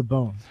to do with a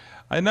bone.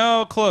 I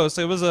know, close.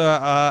 It was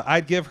a.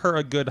 I'd give her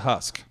a good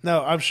husk.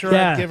 No, I'm sure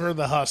Yeah. I'd give her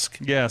the husk.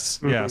 Yes.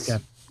 Yes.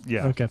 Okay.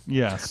 Yeah. Okay.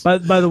 Yes. By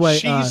the way,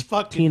 She's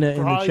fucking Tina in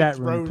the probably chat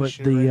room throwing put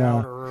shit the right out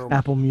of her room.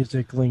 Apple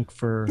Music link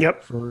for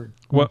Yep. for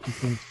What? Monkey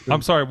Flings.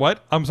 I'm sorry.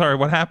 What? I'm sorry.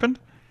 What happened?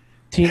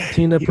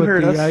 Tina You put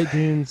heard the us.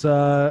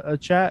 iTunes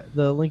chat,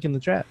 the link in the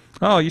chat.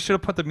 Oh, you should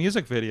have put the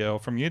music video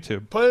from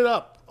YouTube. Put it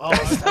up. Oh,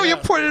 No, you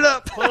put it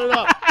up. put it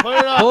up. Put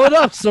it up. Pull it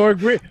up,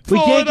 Sorg. We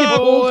Pull can't it get up.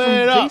 pulled Pull from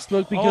it up.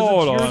 Facebook because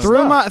Hold it's on. your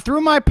stuff.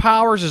 Through my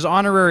powers as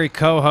honorary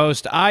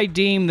co-host, I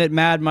deem that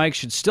Mad Mike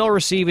should still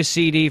receive a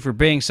CD for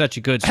being such a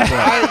good sport.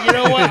 You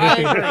know what?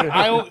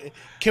 I agree.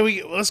 Can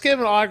we let's give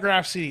him an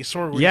autograph CD?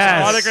 Sorg.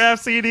 Yes. Autograph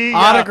CD.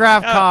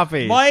 Autograph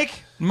copy.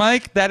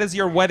 Mike, that is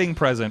your wedding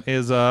present.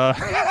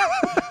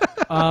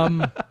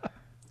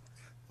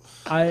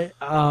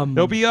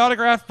 It'll be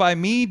autographed by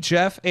me,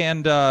 Jeff,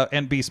 and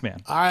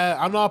Beastman.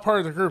 I'm not a part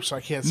of the group, so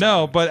I can't. Say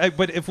No, but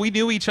if we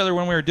knew each other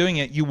when we were doing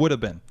it, you would have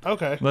been.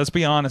 Okay. Let's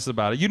be honest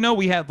about it. You know,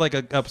 we had like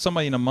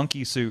somebody in a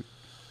monkey suit,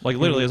 like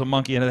literally as a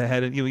monkey in the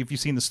head. If you've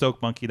seen the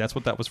Stoke monkey, that's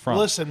what that was from.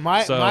 Listen,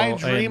 my So, my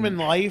dream and-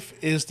 in life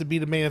is to be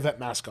the main event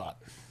mascot.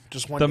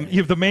 Just one day. You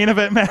have the main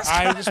event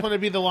mascot. I just want to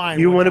be the lion.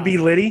 You one want to time. be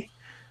Liddy?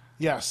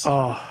 Yes.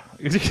 Oh,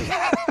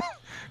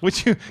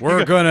 Which you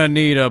We're gonna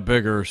need a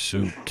bigger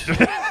suit.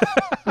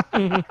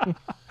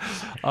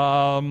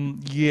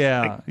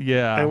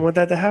 yeah. I want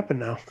that to happen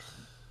now.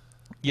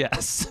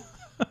 Yes.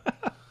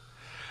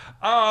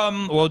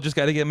 Well, just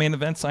got to get main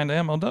event signed to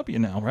MLW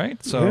now,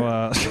 right? So,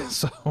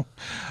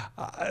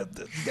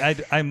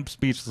 I'm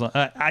speechless.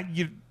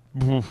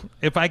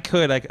 If I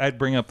could, I'd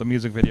bring up the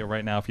music video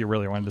right now if you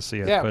really wanted to see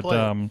it. Yeah, but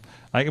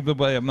play it.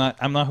 but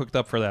I'm not hooked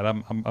up for that.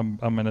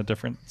 I'm in a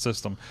different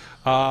system.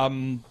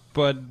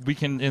 But we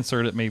can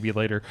insert it maybe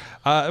later.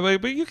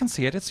 But you can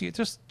see it. It's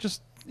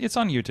it's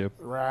on YouTube.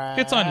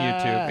 It's on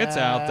YouTube. It's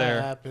out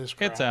there.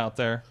 It's out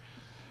there.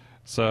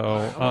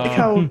 So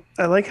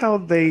I like how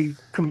they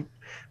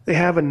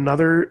have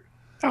another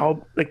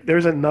album. Like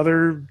there's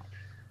another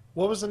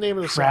What was the name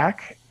of the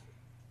track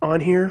on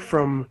here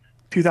from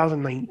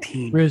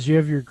 2019. Riz, you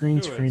have your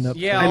green screen up.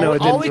 Yeah, I know,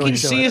 it all didn't we really can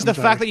show see it. is the I'm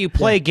fact sorry. that you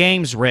play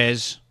games,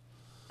 Riz.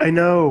 I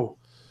know,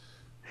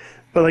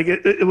 but like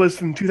it was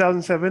from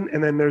 2007,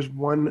 and then there's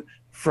one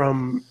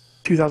from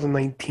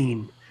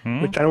 2019,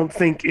 which I don't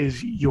think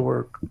is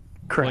your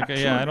crap.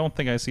 I don't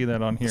think I see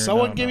that on here.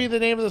 Someone No, give no. me the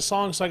name of the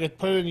song so I could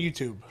put it on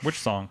YouTube. Which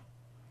song?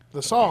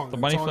 The song. The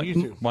that's on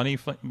YouTube. Monkey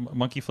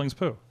Flings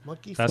Poo.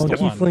 Monkey That's Monkey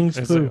the one. Flings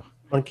It's Poo.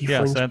 Monkey Yes,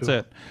 Flings that's Poo.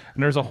 it.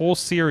 And there's a whole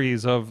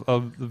series of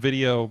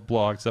video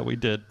blogs that we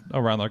did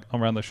around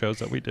the shows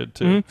that we did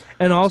too. Mhm.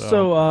 And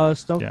also,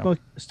 yeah.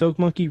 Stoke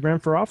Monkey ran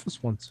for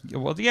office once.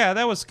 Well, yeah,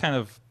 that was kind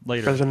of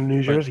later. President of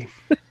New But- Jersey.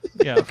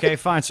 Yeah. Okay,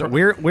 fine. So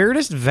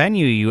weirdest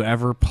venue you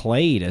ever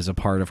played as a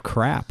part of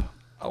Crap?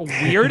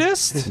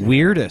 Weirdest?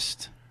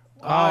 Weirdest.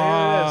 Weird.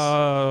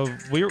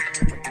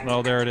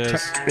 Oh, there it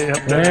is.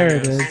 Yep, There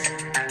it is.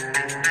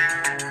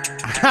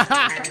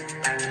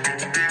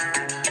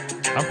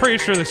 I'm pretty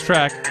sure this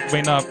track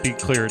may not be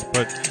cleared,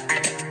 but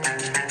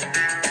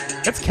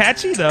it's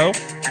catchy though.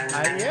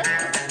 Yeah.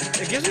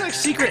 It gives me like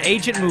secret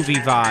agent movie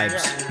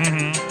vibes.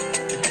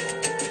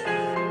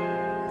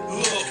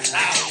 Look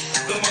out,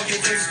 the monkey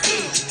thinks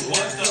blue.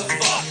 What the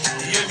fuck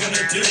you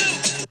gonna do?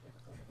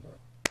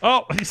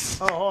 Oh,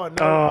 Oh,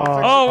 no.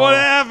 oh, what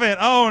happened?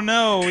 Oh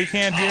no, we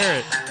can't hear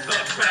it. The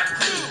crap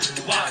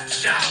blue.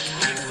 Watch out,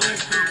 we fling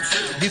through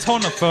too. He's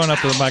holding the phone up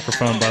to the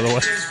microphone, by the way.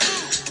 What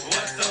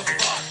the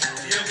fuck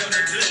you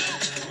gonna do?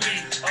 We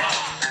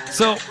are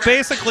So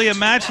basically,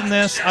 imagine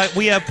this: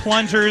 we have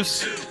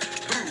plungers.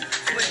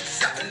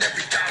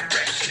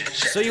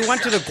 So you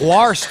went to the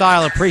Guar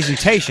style of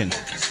presentation.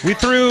 We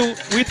threw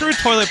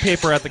toilet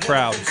paper at the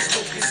crowd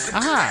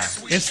Ah.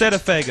 instead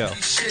of Fago.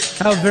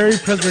 How very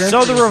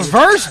presidential. So the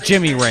reverse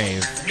Jimmy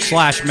Rave /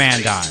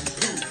 Mandime.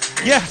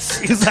 Yes,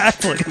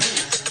 exactly.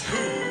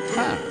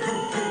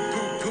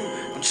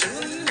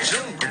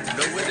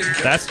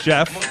 That's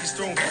Jeff.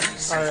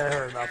 I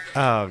heard enough.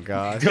 Oh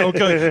god. Oh,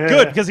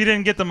 good, because he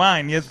didn't get the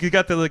mine. You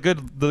got the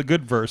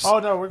good verse. Oh,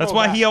 no, we're That's going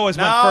why back. he always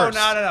went No, first.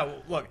 no.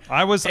 Look,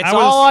 It's it's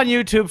all on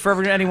YouTube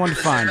for anyone to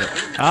find it.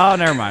 Oh,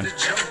 never mind.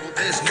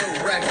 There's no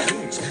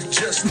raccoons,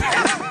 just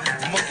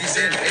monkeys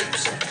and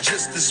apes.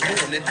 Just this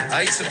morning,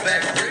 I ate some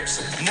back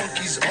ribs.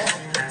 Monkeys off,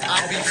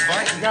 I'll be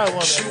fighting. gotta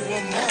love Chew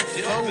 'em off,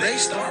 yo, they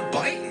start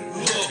biting.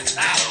 Look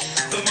out,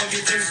 the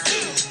monkey thinks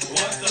blue.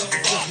 What the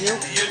fuck you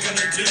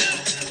gonna do?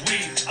 We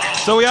are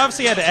So we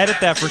obviously had to edit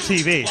that for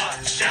TV.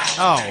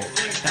 Oh.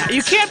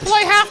 You can't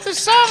play half the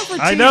song for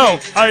TV. I know.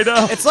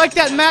 It's like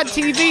that Mad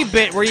TV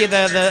bit where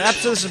the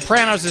episode of The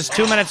Sopranos is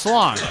 2 minutes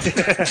long. watch out,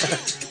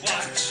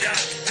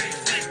 they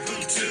think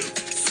blue too.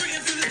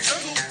 Swinging through the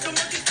jungle, the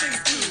monkey thinks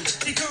blue.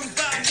 He comes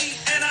by me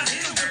and I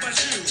hit him with my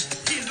shoe.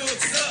 He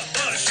looks up,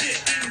 shit,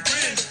 eating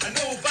grin. I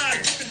know by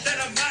looking that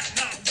I might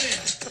not win.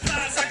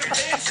 Flies like a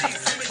banshee,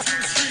 coming to a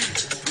tree.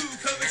 Blue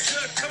covered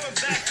shirt, coming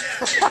back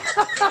at me.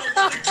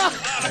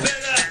 I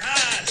better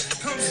hide.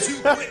 Comes too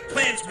quick,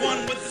 plants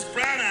one with his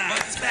brown eye.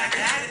 Monkey's back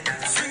at it,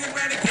 swinging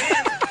right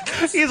again.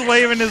 He's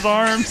waving his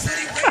arms.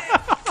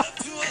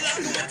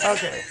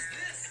 Okay.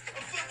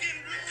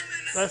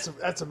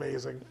 That's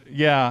amazing.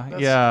 Yeah,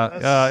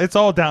 That's- it's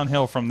all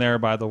downhill from there.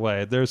 By the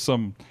way, there's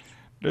some.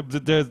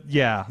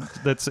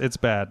 It's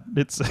bad.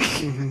 It's.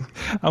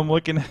 I'm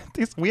looking at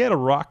this. We had a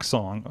rock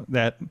song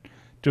that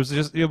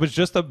it was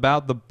just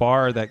about the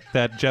bar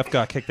that Jeff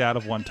got kicked out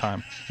of one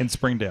time in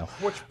Springdale.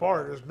 Which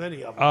bar? There's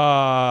many of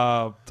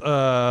them.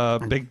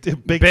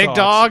 Big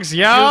Dogs,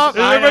 yeah.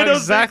 I Everybody know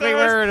knows exactly Big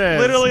where Dogs? it is.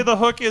 Literally, the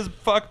hook is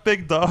 "fuck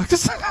big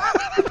dogs."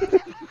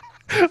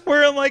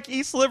 We're in like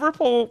East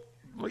Liverpool.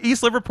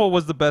 East Liverpool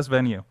was the best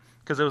venue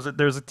because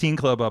there's a teen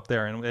club up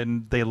there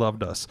and they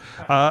loved us.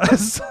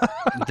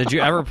 Did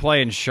you ever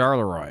play in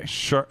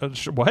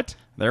Charleroi? What?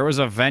 There was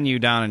a venue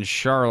down in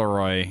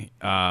Charleroi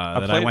that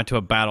I played- went to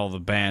a battle of the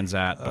bands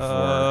at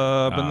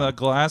before. In the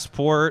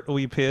Glassport,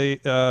 we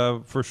played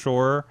for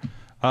sure.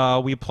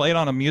 We played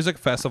on a music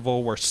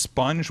festival where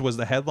Sponge was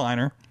the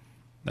headliner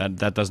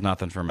that does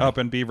nothing for me. up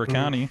in Beaver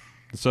County.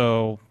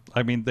 So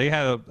I mean, they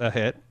had a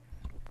hit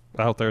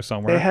out there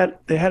somewhere.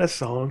 They had a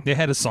song. They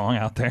had a song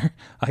out there,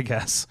 I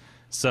guess.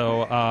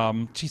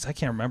 So, geez, I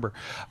can't remember.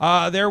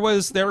 There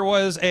was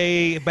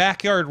a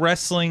backyard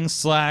wrestling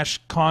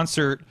 /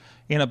 concert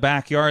in a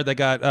backyard that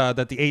got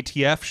that the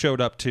ATF showed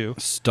up to.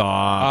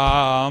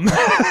 Stop.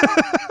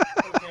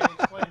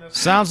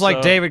 Sounds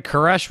like David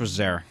Koresh was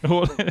there.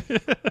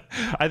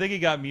 I think he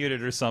got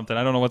muted or something.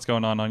 I don't know what's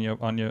going on your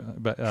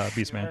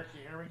Beastman.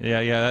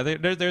 Yeah.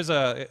 There's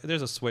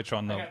a switch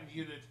on the. I got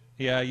muted.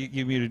 Yeah,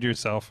 you muted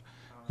yourself.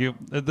 You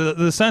the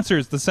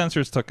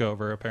sensors took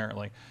over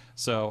apparently.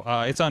 So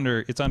it's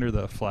under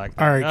the flag.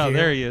 All right, Oh, Keith.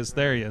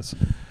 there he is.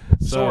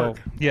 So Sorg.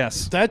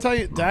 yes. Did I tell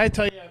you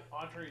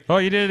Andre? Oh,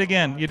 you did it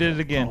again.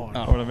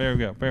 Oh. Hold on. There we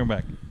go. Bring him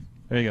back.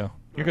 There you go.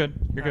 You're good.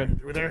 You're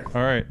good. We're there.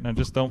 All right. Now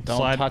just don't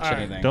slide. touch All right.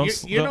 anything.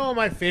 Don't. You know what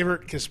my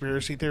favorite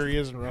conspiracy theory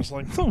is in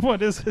wrestling?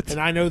 What is it? And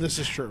I know this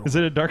is true. Is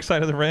it a Dark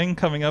Side of the Ring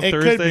coming up It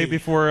could Thursday be.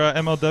 before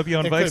MLW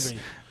on It Vice? could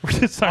be. We're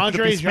just talking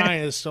to Andre Beastman.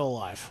 Giant is still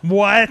alive.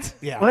 What?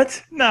 Yeah.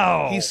 What?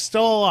 No. He's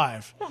still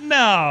alive.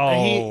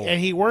 no.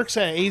 And he works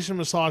at Asian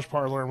Massage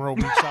Parlor in Myrtle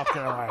Beach, South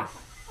Carolina.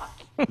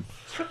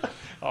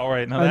 All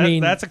right. Now I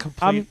mean, that's a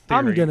complete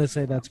I'm theory. gonna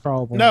say that's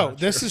probably No, not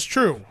this is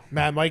true,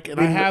 Mad Mike, and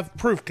I have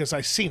proof because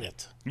I've seen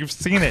it. You've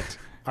seen it.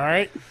 All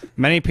right?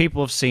 Many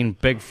people have seen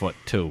Bigfoot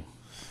too.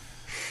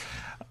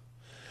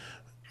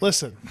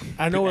 Listen,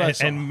 I know what I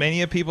saw. And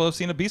many people have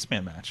seen a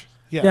Beastman match.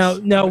 Yes.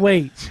 Now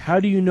wait. How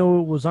do you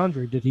know it was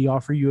Andre? Did he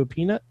offer you a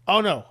peanut?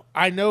 Oh, no.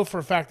 I know for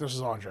a fact this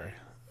is Andre.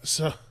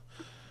 So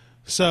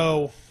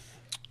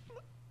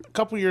a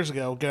couple years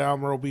ago, get out on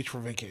Myrtle Beach for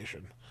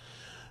vacation.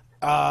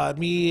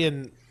 Me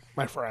and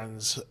my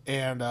friends,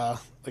 and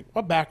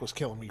my back was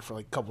killing me for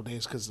like a couple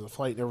days because of the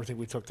flight and everything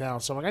we took down.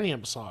 So I'm like, I need a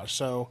massage.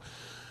 So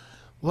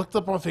looked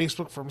up on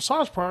Facebook for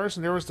massage parlors,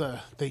 and there was the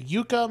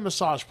Yucca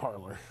Massage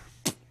Parlor.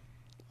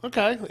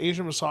 Okay,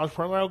 Asian massage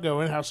parlor. I'll go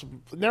in, have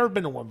some. Never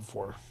been to one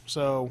before,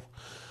 so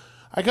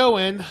I go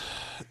in.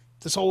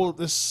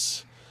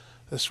 This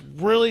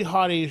really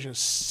hot Asian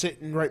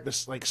sitting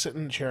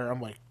sitting in the chair.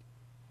 I'm like,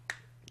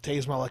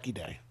 today's my lucky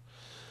day.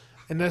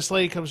 And this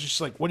lady comes,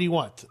 she's like, "What do you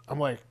want?" I'm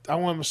like, "I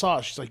want a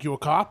massage." She's like, "You a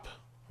cop?"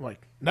 I'm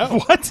like, "No."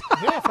 What?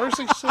 Yeah, first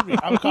thing she said to me,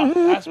 "I'm a cop."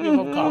 Ask me if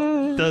I'm a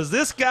cop. Does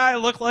this guy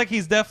look like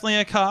he's definitely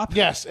a cop?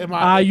 Yes, and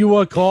Are you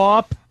a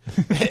cop?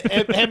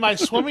 and my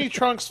swimming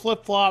trunks,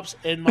 flip flops,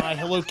 and my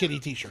Hello Kitty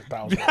T-shirt.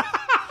 That was it.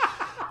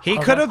 He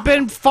could have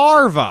been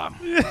Farva.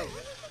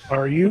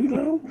 Are you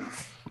though?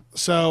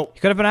 So He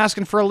could have been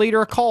asking for a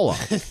liter of cola.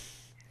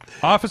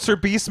 Officer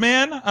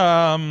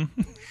Beastman.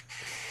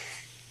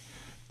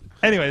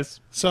 Anyways.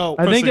 So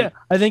I Proceed.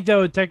 think that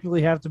would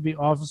technically have to be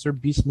Officer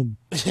Beastman.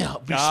 yeah,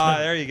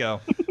 There you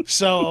go.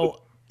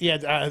 so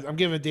yeah, I'm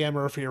giving Dan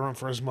Murphy a run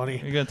for his money.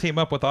 You're gonna team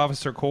up with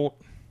Officer Colt.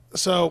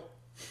 So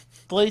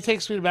the lady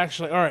takes me to the back.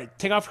 She's like, "All right,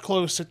 take off your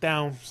clothes, sit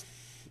down.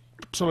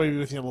 Somebody be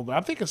with you a little bit."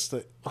 I think it's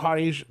the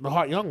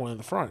hot young one in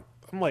the front.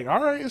 I'm like,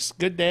 "All right, it's a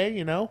good day,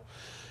 you know."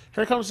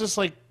 Here comes this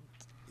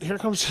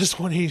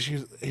one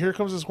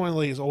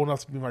lady who's old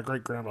enough to be my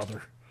great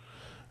grandmother.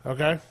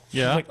 Okay.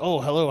 Yeah. She's like, "Oh,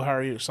 hello, how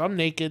are you?" So I'm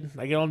naked.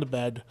 I get on the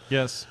bed.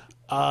 Yes.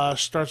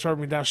 She starts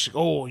rubbing me down. She's like,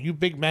 "Oh, you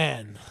big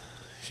man."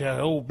 She's like,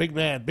 "Oh, big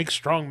man, big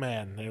strong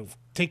man. They'll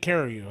take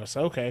care of you." I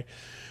said, "Okay."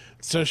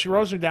 So she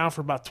rubs me down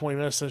for about 20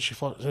 minutes. Then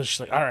she's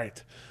like, "All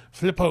right,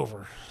 flip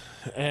over."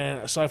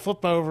 And so I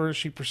flip over. And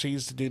she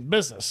proceeds to do the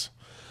business.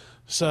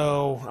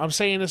 So I'm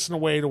saying this in a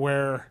way to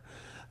where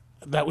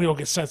that we don't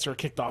get censored or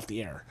kicked off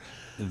the air.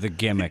 The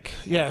gimmick.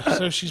 Yeah.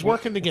 So she's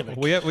working the gimmick.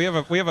 We have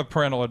a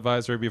parental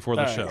advisory before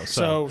the All right, show.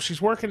 so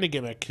she's working the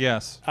gimmick.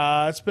 Yes.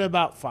 It's been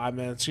about 5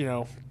 minutes,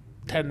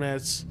 10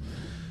 minutes.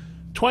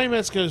 20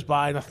 minutes goes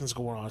by, nothing's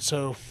going on.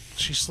 So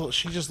she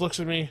just looks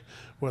at me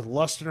with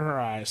lust in her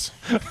eyes.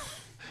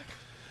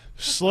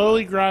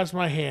 Slowly grabs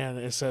my hand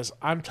and says,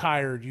 "I'm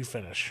tired, you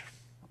finish."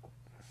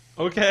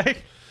 Okay.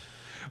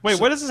 Wait,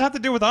 what does this have to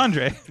do with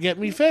Andre? Get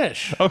me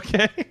finish.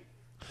 Okay.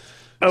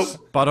 Oh,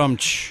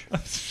 But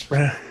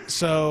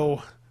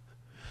So,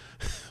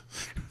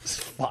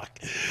 fuck.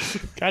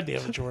 God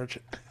damn it, George.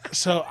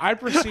 So I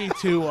proceed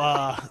to,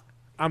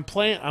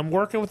 I'm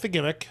working with the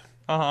gimmick.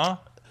 Uh-huh.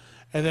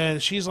 And then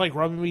she's like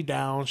rubbing me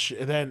down.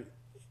 And then,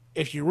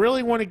 if you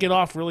really want to get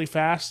off really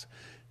fast,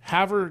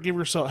 have her give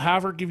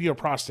you a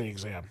prostate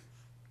exam.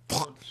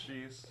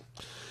 Jeez.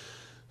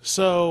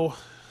 So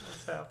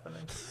What's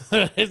happening?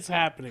 it's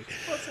happening.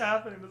 What's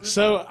happening?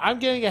 So I'm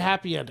getting a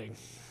happy ending.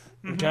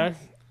 Okay,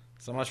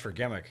 so much for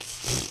gimmick.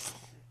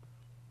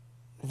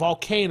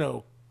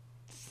 volcano,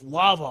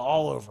 lava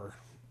all over,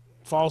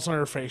 falls on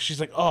her face. She's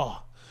like,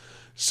 "Oh,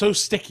 so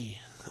sticky."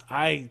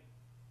 Went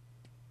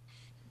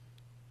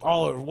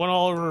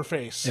all over her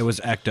face. It was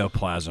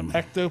ectoplasm.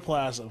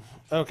 Ectoplasm.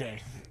 Okay.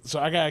 So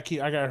I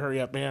gotta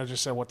hurry up. Man, I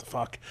just said what the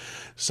fuck.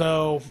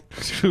 So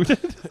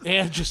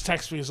Ann just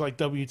texted me, it's like,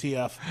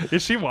 WTF.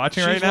 Is she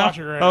watching She's right now?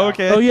 watching right Oh, now.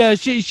 okay. Oh yeah,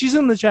 she's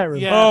in the chat room.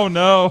 Yeah. Oh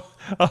no.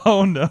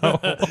 Oh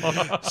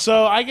no.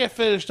 So I get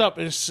finished up.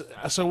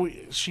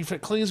 She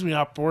cleans me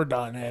up. We're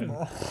done. And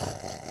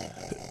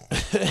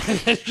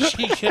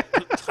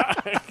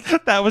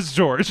That was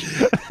George.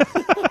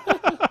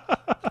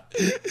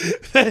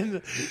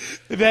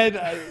 then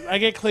I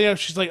get cleaned up.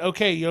 She's like,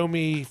 okay, you owe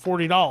me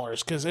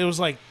 $40 because it was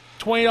like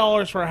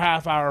 $20 for a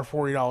half hour,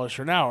 $40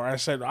 for an hour. I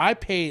said, I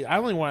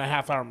only want a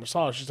half hour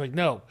massage. She's like,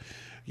 no,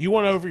 you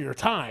went over your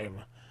time.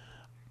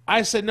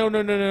 I said, no.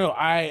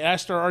 I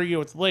asked her to argue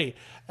with the lady.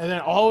 And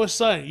then all of a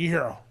sudden, you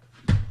hear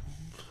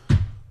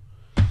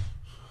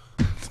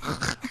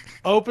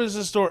opens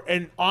this door,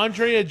 and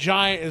Andre the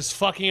Giant is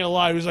fucking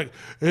alive. He's like,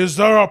 is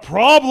there a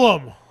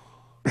problem?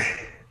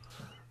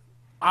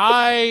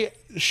 I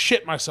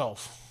shit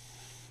myself.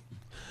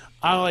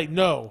 I'm like,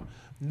 no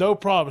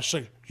problem.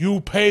 She's like, you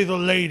pay the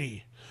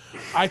lady.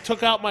 I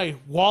took out my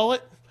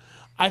wallet.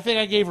 I think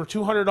I gave her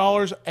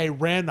 $200 and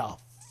ran the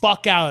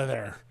fuck out of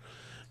there.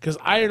 Because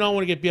I did not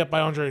want to get beat up by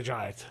Andre the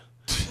Giant.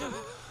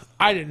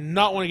 I did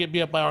not want to get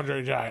beat up by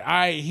Andre the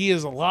Giant. He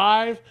is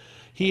alive.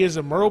 He is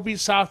in Myrtle Beach,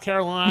 South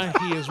Carolina.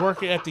 He is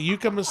working at the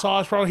Yucca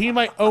Massage Parlor. He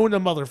might own the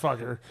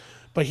motherfucker,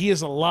 but he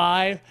is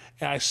alive,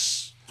 and I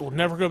will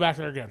never go back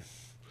there again.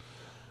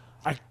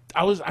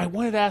 I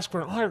wanted to ask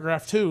for an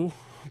autograph too,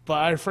 but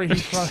I'm afraid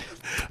he's probably.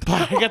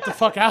 But I get the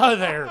fuck out of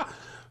there.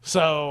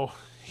 So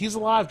he's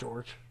alive,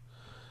 George.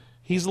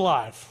 He's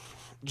alive.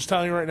 I'm just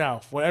telling you right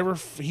now. Whatever.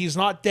 He's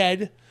not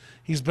dead.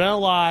 He's been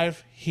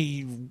alive.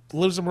 He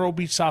lives in Myrtle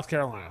Beach, South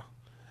Carolina.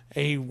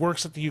 And he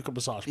works at the Yucca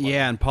Massage Parlor.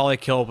 Yeah, and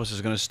Polycilpus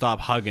is going to stop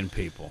hugging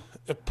people.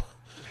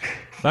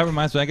 That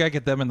reminds me, I gotta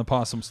get them and the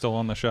possum still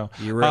on the show.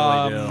 You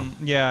really do.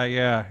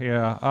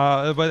 Yeah.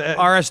 But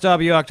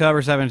RSW,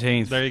 October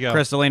 17th. There you go.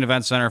 Crystalline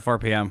Event Center, 4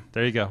 p.m.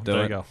 there you go.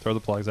 There you go. Throw the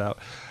plugs out.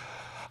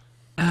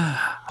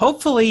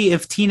 Hopefully,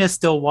 if Tina's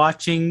still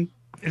watching,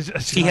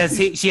 she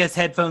has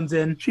headphones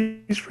in.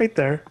 She's right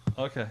there.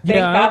 Okay. Thank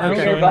God for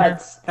okay.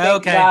 earbuds. Thank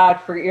Okay. God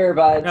for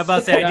earbuds. I was about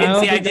to say,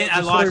 I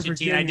Just lost wait you, for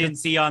Tina. I Virginia. didn't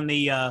see on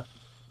the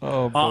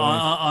Oh boy.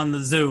 on the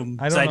Zoom,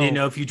 I so don't I didn't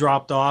know. know if you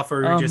dropped off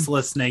or just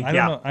listening. I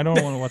don't know. I don't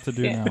know what to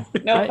do now.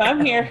 Nope,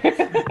 I'm here.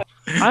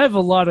 I have a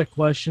lot of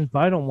questions, but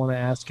I don't want to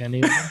ask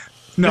any of them.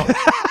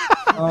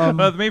 No,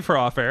 Maybe for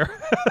off air.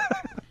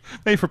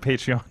 Maybe for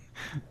Patreon.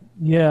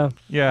 Yeah.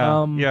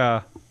 Yeah. Um,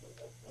 yeah.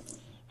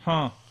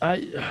 Huh.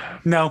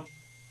 no.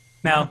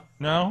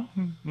 No.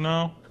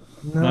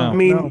 I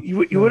mean,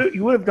 you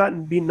would have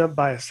gotten beaten up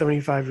by a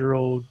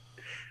 75-year-old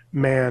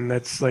man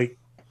that's like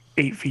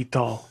 8 feet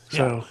tall.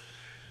 So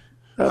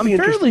that'd I'm be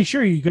interesting. fairly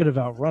sure you could have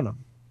outrun him.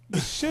 You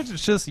should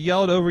have just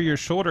yelled over your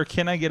shoulder,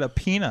 "Can I get a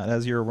peanut?"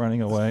 as you were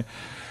running away.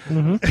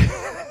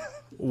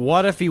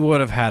 What if he would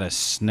have had a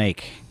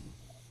snake?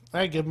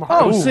 I give him a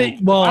heart Oh, attack. see,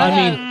 well,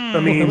 I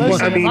mean,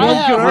 Listen, if I I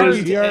have a heart,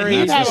 mean, he'd have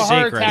a That's the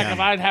heart secret, attack yeah. if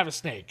I'd have a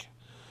snake.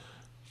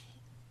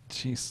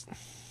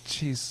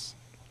 Jeez.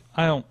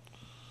 I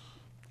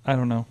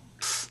don't know.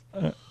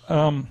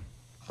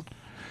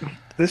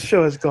 this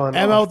show has gone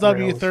off the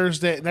MLW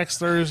rails. next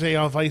Thursday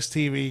on Vice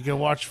TV. You can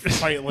watch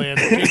Fightland.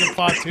 Jacob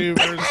Fatu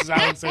versus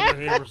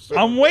Alexander Hammerstone.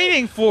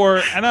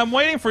 I'm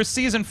waiting for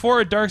season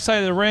 4 of Dark Side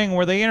of the Ring,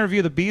 where they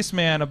interview the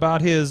Beastman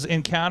about his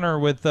encounter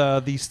with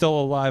the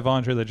still alive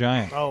Andre the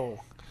Giant. Oh,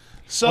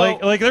 so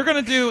Like they're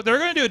gonna do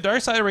a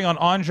Dark Side of the Ring on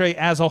Andre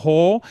as a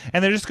whole,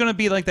 and they're just gonna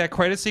be like that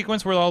credit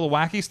sequence where all the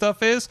wacky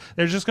stuff is.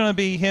 There's just gonna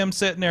be him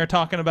sitting there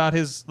talking about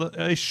his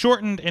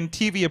shortened and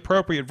TV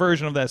appropriate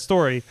version of that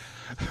story.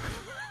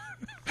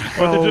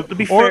 Well, to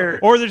be fair,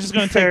 or they're just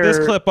going to take this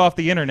clip off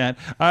the internet.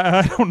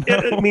 I don't know.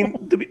 I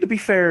mean, to be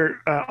fair,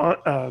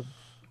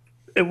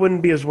 it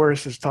wouldn't be as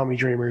worse as Tommy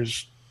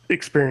Dreamer's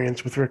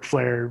experience with Ric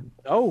Flair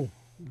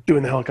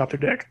doing the helicopter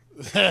deck.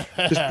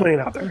 Just putting it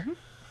out there.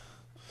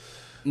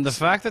 The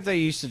fact that they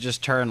used to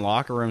just turn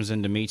locker rooms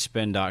into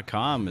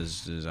meatspin.com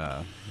is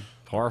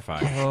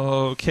horrifying.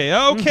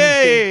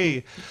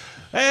 Okay.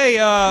 Hey,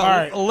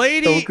 right.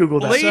 lady, Don't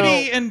Google that.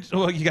 and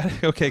you got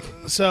it. Okay.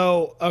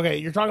 So, okay,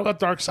 you're talking about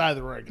Dark Side of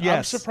the Ring.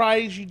 Yes. I'm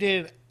surprised you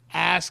didn't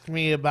ask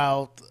me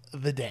about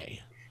the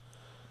day.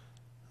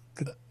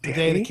 The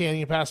day the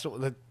Canyon passed away.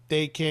 The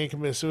day Canyon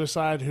committed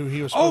suicide, who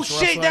he was Oh, supposed to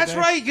wrestle shit, that that's day.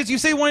 right, because you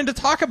say you wanted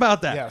to talk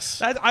about that.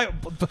 Yes.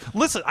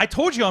 Listen, I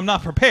told you I'm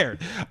not prepared.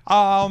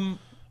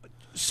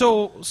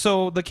 So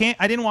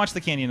I didn't watch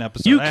the Canyon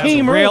episode. You I have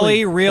came to-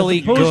 Really, early, really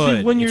as opposed to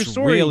good. when your It's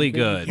story really came.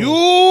 good. You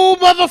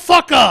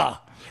motherfucker!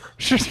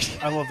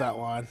 I love that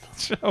line.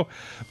 So,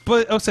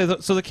 but okay,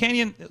 so the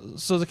Canyon,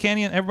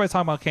 everybody's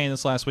talking about Canyon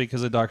this last week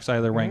because of Dark Side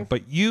of the Ring,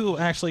 but you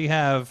actually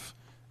have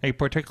a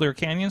particular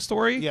Canyon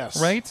story,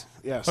 Yes. right?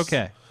 Yes.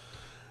 Okay.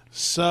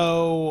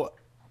 So,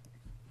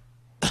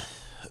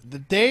 the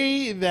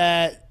day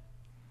that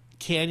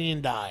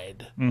Canyon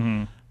died,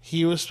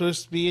 he was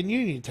supposed to be in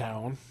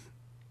Uniontown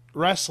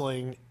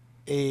wrestling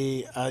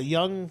a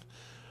young,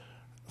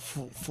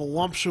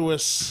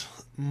 voluptuous,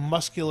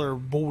 muscular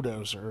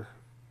bulldozer.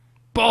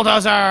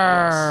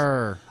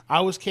 Bulldozer!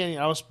 I was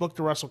booked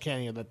to wrestle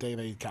Canyon that day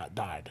they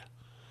died.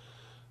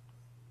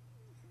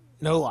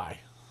 No lie.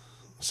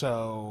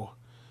 So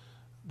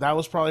that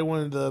was probably one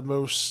of the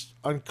most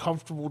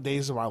uncomfortable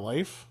days of my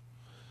life.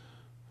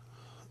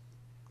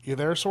 You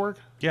there, Sorg?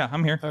 Yeah,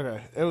 I'm here.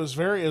 Okay. It was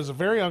a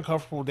very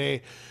uncomfortable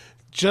day.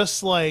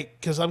 Just like,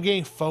 because I'm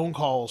getting phone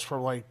calls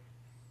from like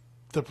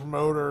the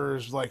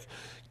promoters like,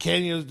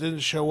 Canyon didn't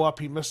show up.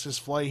 He missed his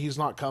flight. He's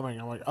not coming.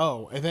 I'm like,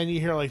 oh. And then you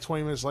hear like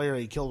 20 minutes later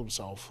he killed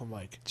himself. I'm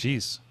like,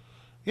 Jeez.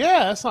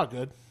 yeah, that's not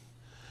good.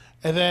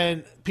 And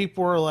then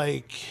people were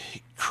like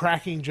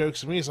cracking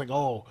jokes at me. It's like,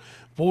 oh,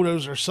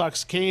 Bulldozer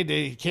sucks.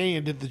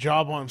 Canyon did the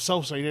job on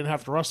himself, so he didn't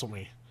have to wrestle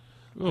me.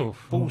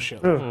 Oof.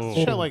 Bullshit. Oof.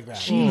 Shit like that.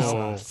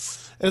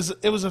 Jesus.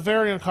 It was a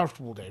very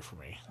uncomfortable day for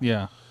me.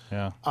 Yeah.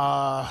 Yeah.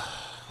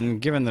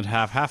 And given that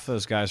half of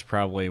those guys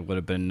probably would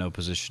have been in no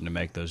position to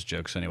make those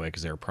jokes anyway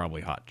because they were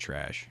probably hot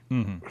trash.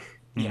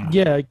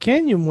 Yeah,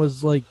 Canyon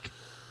was like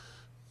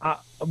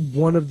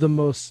one of the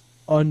most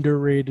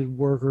underrated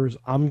workers,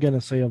 I'm going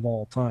to say, of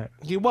all time.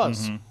 He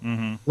was.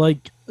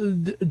 Like,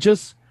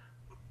 just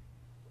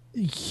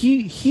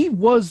he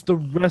was the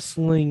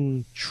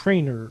wrestling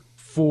trainer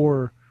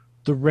for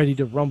the Ready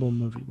to Rumble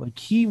movie. Like,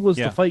 he was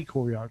Yeah. the fight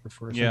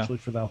choreographer Yeah. essentially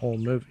for that whole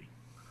movie.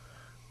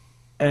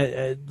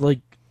 And like,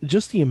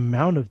 just the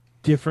amount of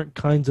different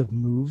kinds of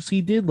moves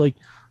he did, like,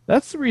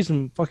 that's the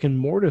reason fucking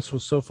Mortis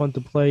was so fun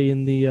to play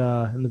in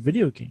the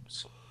video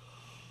games.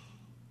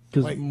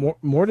 Because Like-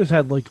 Mortis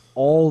had like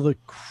all the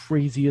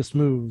craziest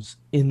moves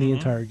in the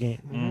entire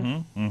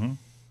game.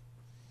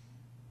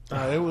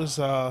 It was.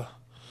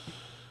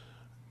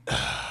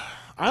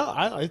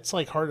 It's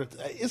like hard.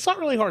 It's not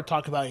really hard to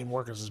talk about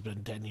anymore because it's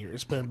been 10 years.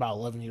 It's been about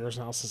 11 years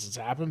now since it's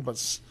happened, but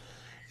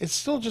it's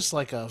still just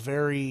like a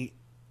very.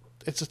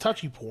 It's a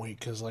touchy point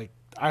because like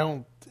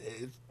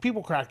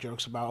people crack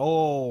jokes about,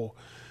 oh,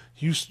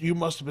 you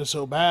must have been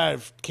so bad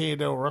if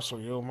K&O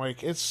wrestled you. I'm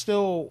like, it's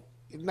still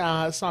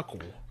it's not cool.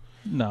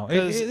 No,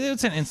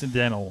 it's an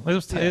incidental. It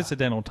was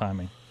incidental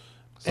timing.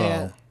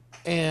 So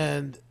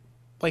And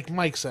like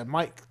Mike said,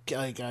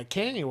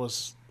 Canyon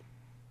was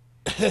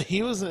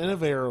he was an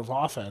innovator of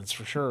offense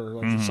for sure.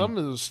 Like some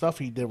of the stuff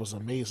he did was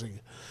amazing.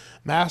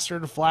 Master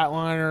the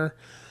flatliner.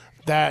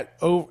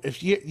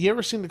 If you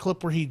ever seen the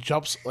clip where he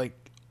jumps, like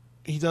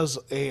he does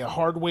a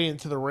hard way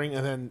into the ring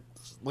and then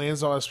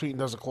lands on his feet and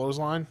does a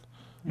clothesline.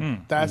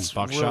 That's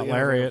Buckshot really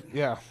lariat.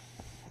 Yeah.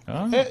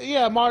 Oh.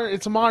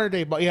 It's a modern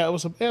day, but yeah,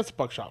 it's a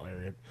buckshot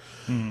lariat.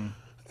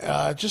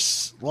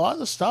 Just a lot of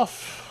the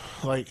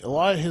stuff, like a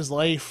lot of his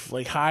life,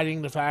 like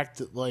hiding the fact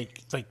that like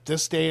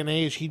this day and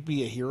age he'd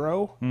be a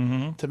hero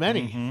to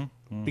many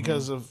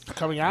because of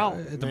coming out.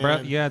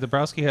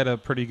 Dabrowski had a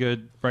pretty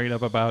good write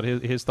up about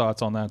his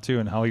thoughts on that too,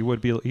 and how he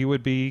would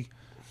be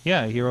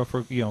a hero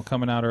for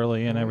coming out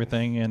early and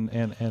everything, and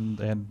and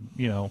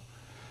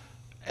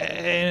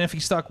if he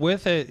stuck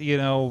with it,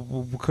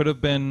 could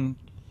have been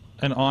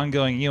an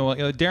ongoing.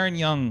 Darren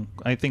Young,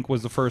 I think,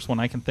 was the first one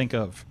I can think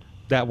of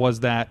that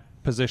was that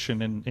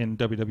position in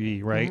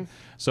WWE, right?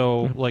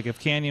 So, like, if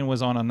Canyon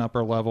was on an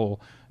upper level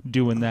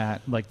doing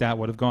that, like, that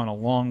would have gone a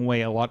long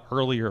way, a lot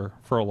earlier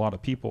for a lot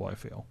of people, I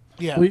feel.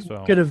 Yeah, We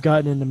So- could have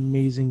gotten an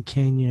amazing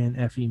Canyon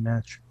and FE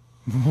match.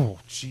 Oh,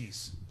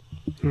 jeez.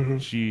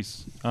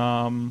 Jeez.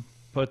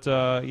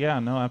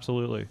 No,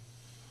 absolutely.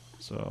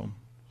 So,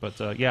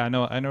 I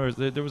know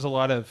there was a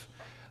lot of,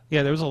 I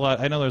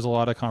know there's a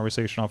lot of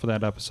conversation off of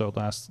that episode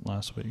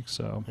last week.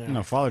 So,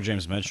 Father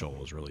James Mitchell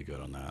was really good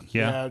on that.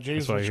 yeah,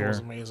 James that's what I Mitchell was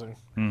hear.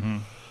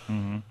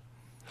 amazing.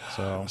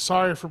 So,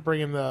 Sorry for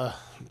bringing the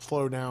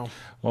flow down.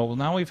 well,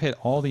 now we've hit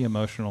all the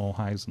emotional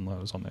highs and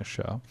lows on this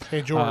show.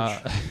 Hey George,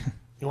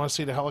 you want to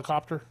see the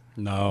helicopter?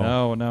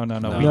 No. No.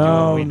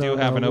 No, We do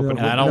have an open.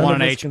 And I don't None want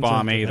an of us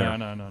H-bomb consented.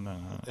 either. No.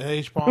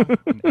 H bomb.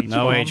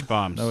 No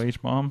H-bombs. No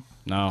H bomb.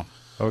 No.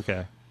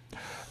 Okay.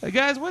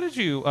 Guys, what did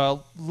you,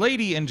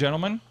 lady and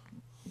gentlemen,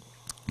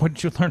 what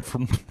did you learn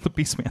from the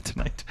Beastman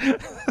tonight?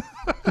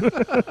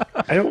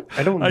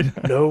 I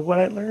don't know what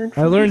I learned. I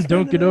from learned Beastman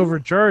don't get tonight.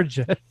 overcharged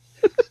yet.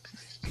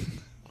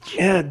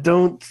 Yeah,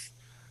 don't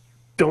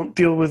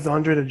deal with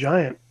Andre the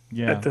Giant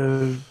Yeah. at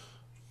the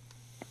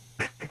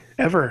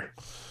ever.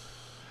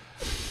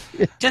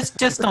 Just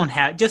don't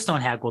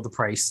haggle the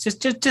price.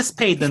 Just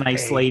pay the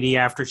nice pay. lady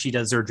after she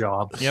does her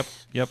job. Yep.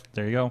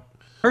 There you go.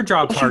 Her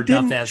job's hard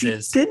enough as She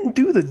is. didn't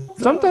do the.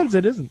 Sometimes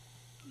it isn't.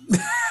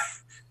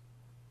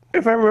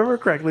 If I remember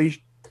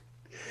correctly,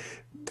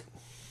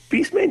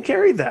 Beastman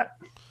carried that.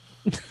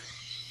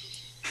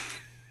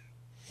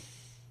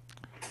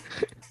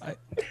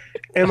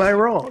 Am I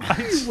wrong?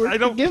 I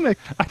don't. Gimmick.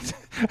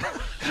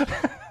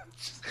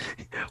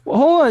 Well,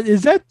 hold on.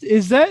 Is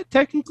that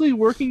technically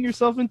working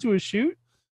yourself into a shoot?